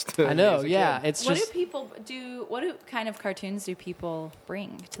it was to I me know. as a Yeah. kid. It's What just do people do? What kind of cartoons do people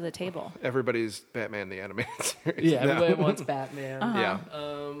bring to the table? Everybody's Batman the Animated Series. yeah. now. Everybody wants Batman. Yeah.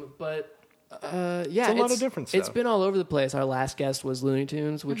 But yeah, It's a lot of different It's stuff. been all over the place. Our last guest was Looney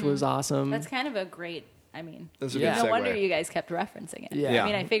Tunes, which was awesome. That's kind of a great. I mean, That's a Yeah. good no segue. wonder you guys kept referencing it. Yeah. I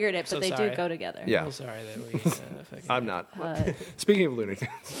mean, I figured it, but So they sorry. do go together. Yeah. I'm sorry that we. Fucking, I'm not. Uh, Speaking of Looney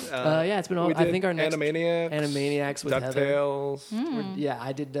Tunes, yeah, it's been all. we I did think our next Animaniacs, with Heather. DuckTales. Yeah,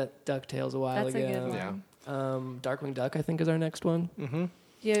 I did DuckTales a while That's a ago. good Yeah. one. Darkwing Duck, I think, is our next one.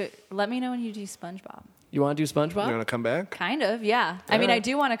 You let me know when you do SpongeBob. You want to do SpongeBob? You want to come back? Kind of, yeah. I mean, I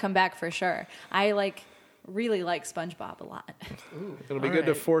do want to come back for sure. I like really like SpongeBob a lot. It'll be All good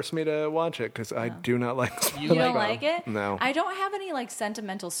to right. force me to watch it because I do not like SpongeBob. You don't like it? No. I don't have any like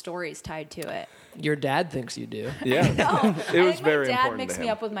sentimental stories tied to it. Your dad thinks you do. Yeah. No, It was I think very my dad important mixed to me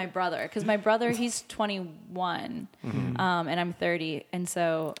him. up with my brother because my brother he's 21 and I'm 30, and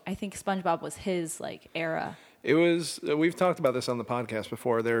so I think SpongeBob was his like era. It was. We've talked about this on the podcast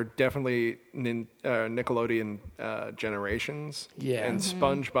before. There are definitely Nickelodeon generations. Yeah. And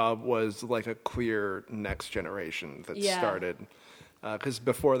SpongeBob was like a clear next generation that Yeah. started. Because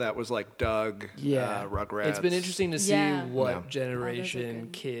before that was like Doug, Yeah. Rugrats. It's been interesting to see Yeah. what Yeah. Oh, those are generation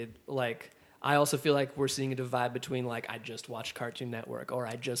good. kid like. I also feel like we're seeing a divide between like I just watched Cartoon Network or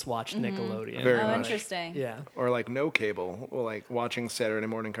I just watched Nickelodeon. Very Oh, much. interesting. Yeah. Or like no cable, or like watching Saturday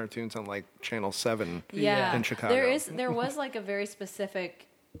morning cartoons on like Channel 7 Yeah. in Chicago. There was like a very specific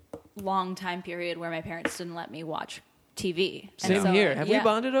long time period where my parents didn't let me watch TV. And Same so, here. Have we yeah.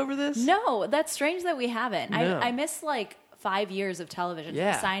 bonded over this? No, that's strange that we haven't. No. I missed like 5 years of television.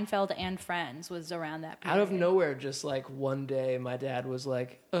 Yeah. Seinfeld and Friends was around that period. Out of nowhere, just like one day, my dad was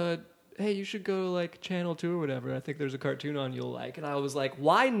like, hey, you should go to like Channel 2 or whatever. I think there's a cartoon on you'll like. And I was like,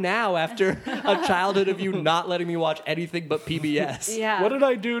 why now after a childhood of you not letting me watch anything but PBS? Yeah. What did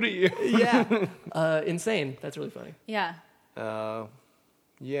I do to you? Yeah. Insane. That's really funny. Yeah.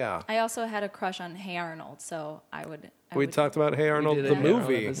 Yeah. I also had a crush on Hey Arnold, so I would. We talked about Hey Arnold, did a the Hey Arnold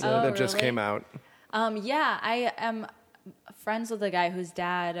movie episode. that just really? came out. Yeah, I am friends with a guy whose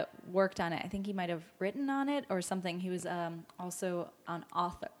dad worked on it. I think he might have written on it or something. He was also on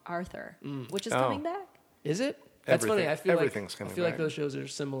Arthur, which is Oh. coming back. Is it? That's funny. I feel Everything's like coming I feel like back. those shows are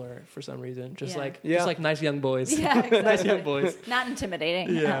similar for some reason. Just Yeah. like Yeah. just like nice young boys. Yeah, exactly. Nice young boys. Not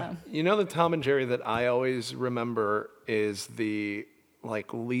intimidating. Yeah. You know, the Tom and Jerry that I always remember is the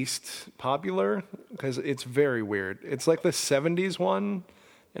like least popular because it's very weird. It's like the 70s one,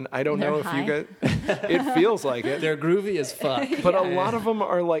 and I don't know if They're you get. It feels like it. They're groovy as fuck. But a lot of them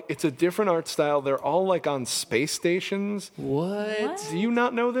are like, it's a different art style. They're all like on space stations. What? Do you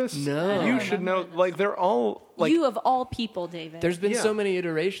not know this? No. You should know. Like, they're all like, You of all people, David. There's been Yeah. so many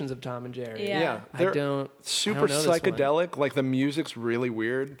iterations of Tom and Jerry. Yeah. yeah, I they're don't super know this one. psychedelic. Like, the music's really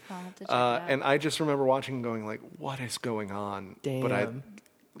weird. I'll have to check it out. And I just remember watching and going, like, what is going on? But I Damn.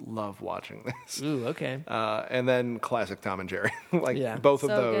 love watching this. Ooh, okay. And then classic Tom and Jerry. Like, Yeah. both of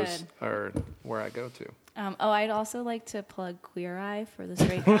So those good. are where I go to. I'd also like to plug Queer Eye for the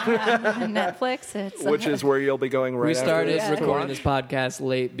straight guy on Netflix. It's Which is where you'll be going right We after started this to recording watch. this podcast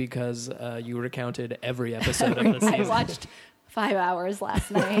late because you recounted every episode of the I season. watched 5 hours last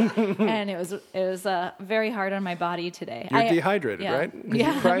night, and it was very hard on my body today. You're dehydrated, yeah. right? 'Cause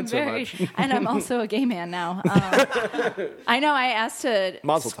Yeah, you cried I'm so very, much. and I'm also a gay man now. I know I asked to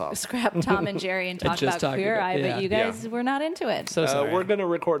Mazel tov. scrap Tom and Jerry and talk just about talking Queer about- Eye, yeah. but you guys were not into it. So sorry. We're going to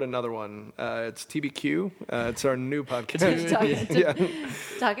record another one. It's TBQ. It's our new podcast.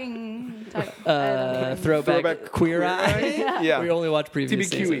 Talking, I don't even- throwback Queer Eye. Yeah. We only watch previous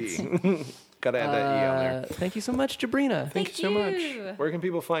seasons. TBQE. Got to add that E on there. Thank you so much, Jabrina. Thank you so you. much. Where can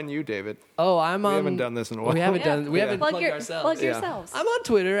people find you, David? Oh, I'm on. We haven't done this in a while. We haven't done. We Yeah. haven't Plug, plugged ourselves. plug Yeah. yourselves. I'm on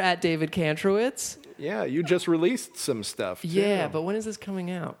Twitter at David Kantrowitz. Yeah, you just released some stuff. Too. Yeah, but when is this coming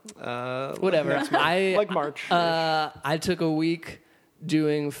out? like Whatever. next month. I like March. I took a week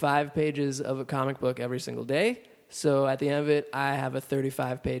doing 5 pages of a comic book every single day. So at the end of it, I have a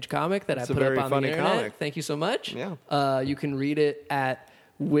 35-page comic that It's I a put very up on the funny internet. comic. Thank you so much. Yeah. You can read it at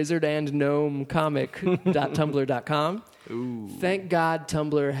wizardandgnomecomic.tumblr.com. Ooh, Thank God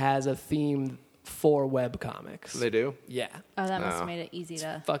Tumblr has a theme for webcomics. they do. Yeah. Oh, that must No. have made it easy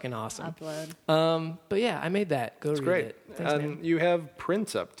to Fucking awesome. upload. But yeah, I made that. Go It's read great. it. Thanks, man. And you have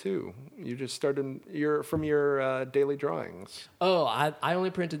prints up too. You just started from your daily drawings. Oh, I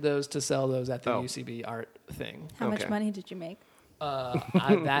only printed those to sell those at the Oh. UCB art thing. How much Okay. money did you make?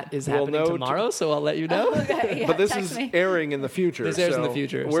 That is We'll happening know tomorrow, so I'll let you know. Okay, yeah, But this text is me. airing in the future. This airs in the so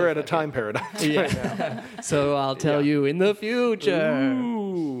future, We're so at a fuck time paradox. Yeah. So I'll tell you in the future.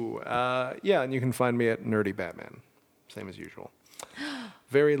 Ooh. Yeah, and you can find me at Nerdy Batman. Same as usual.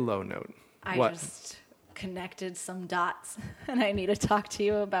 Very low note. I What? just connected some dots, and I need to talk to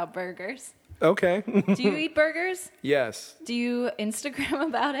you about burgers. Okay. Do you eat burgers? Yes. Do you Instagram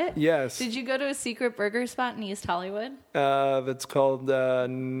about it? Yes. Did you go to a secret burger spot in East Hollywood? That's called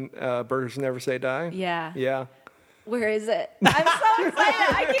Burgers Never Say Die. Yeah. Yeah. Where is it? I'm so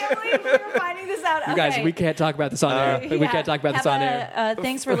excited. I can't believe we were finding this out. You guys, Okay. we can't talk about this on air. We Yeah. can't talk about this Have on air.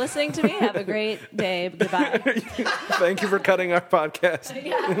 Thanks for listening to me. Have a great day. Goodbye. Thank you for cutting our podcast.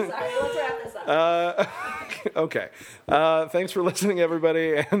 Yeah, I'm sorry. Let's wrap this up. Okay. Thanks for listening,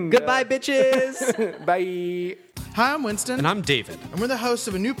 everybody. And Goodbye, bitches. Bye. Hi, I'm Winston. And I'm David. And we're the hosts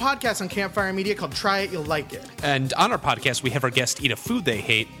of a new podcast on Campfire Media called Try It, You'll Like It. And on our podcast, we have our guests eat a food they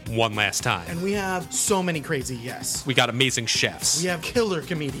hate one last time. And we have so many crazy guests. We got amazing chefs. We have killer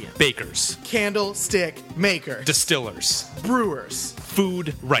comedians. Bakers. Candlestick makers. Distillers. Brewers.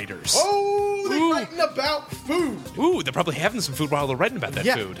 Food writers. Oh, they're writing about food. Ooh, they're probably having some food while they're writing about that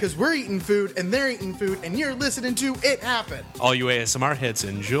Yeah, food. because we're eating food, and they're eating food, and you're listening to It Happen. All you ASMR heads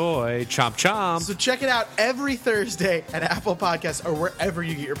enjoy. Chomp chomp. So check it out every Thursday at Apple Podcasts or wherever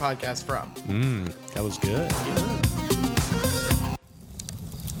you get your podcast from. That was good.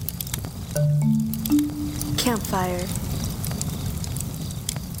 Campfire.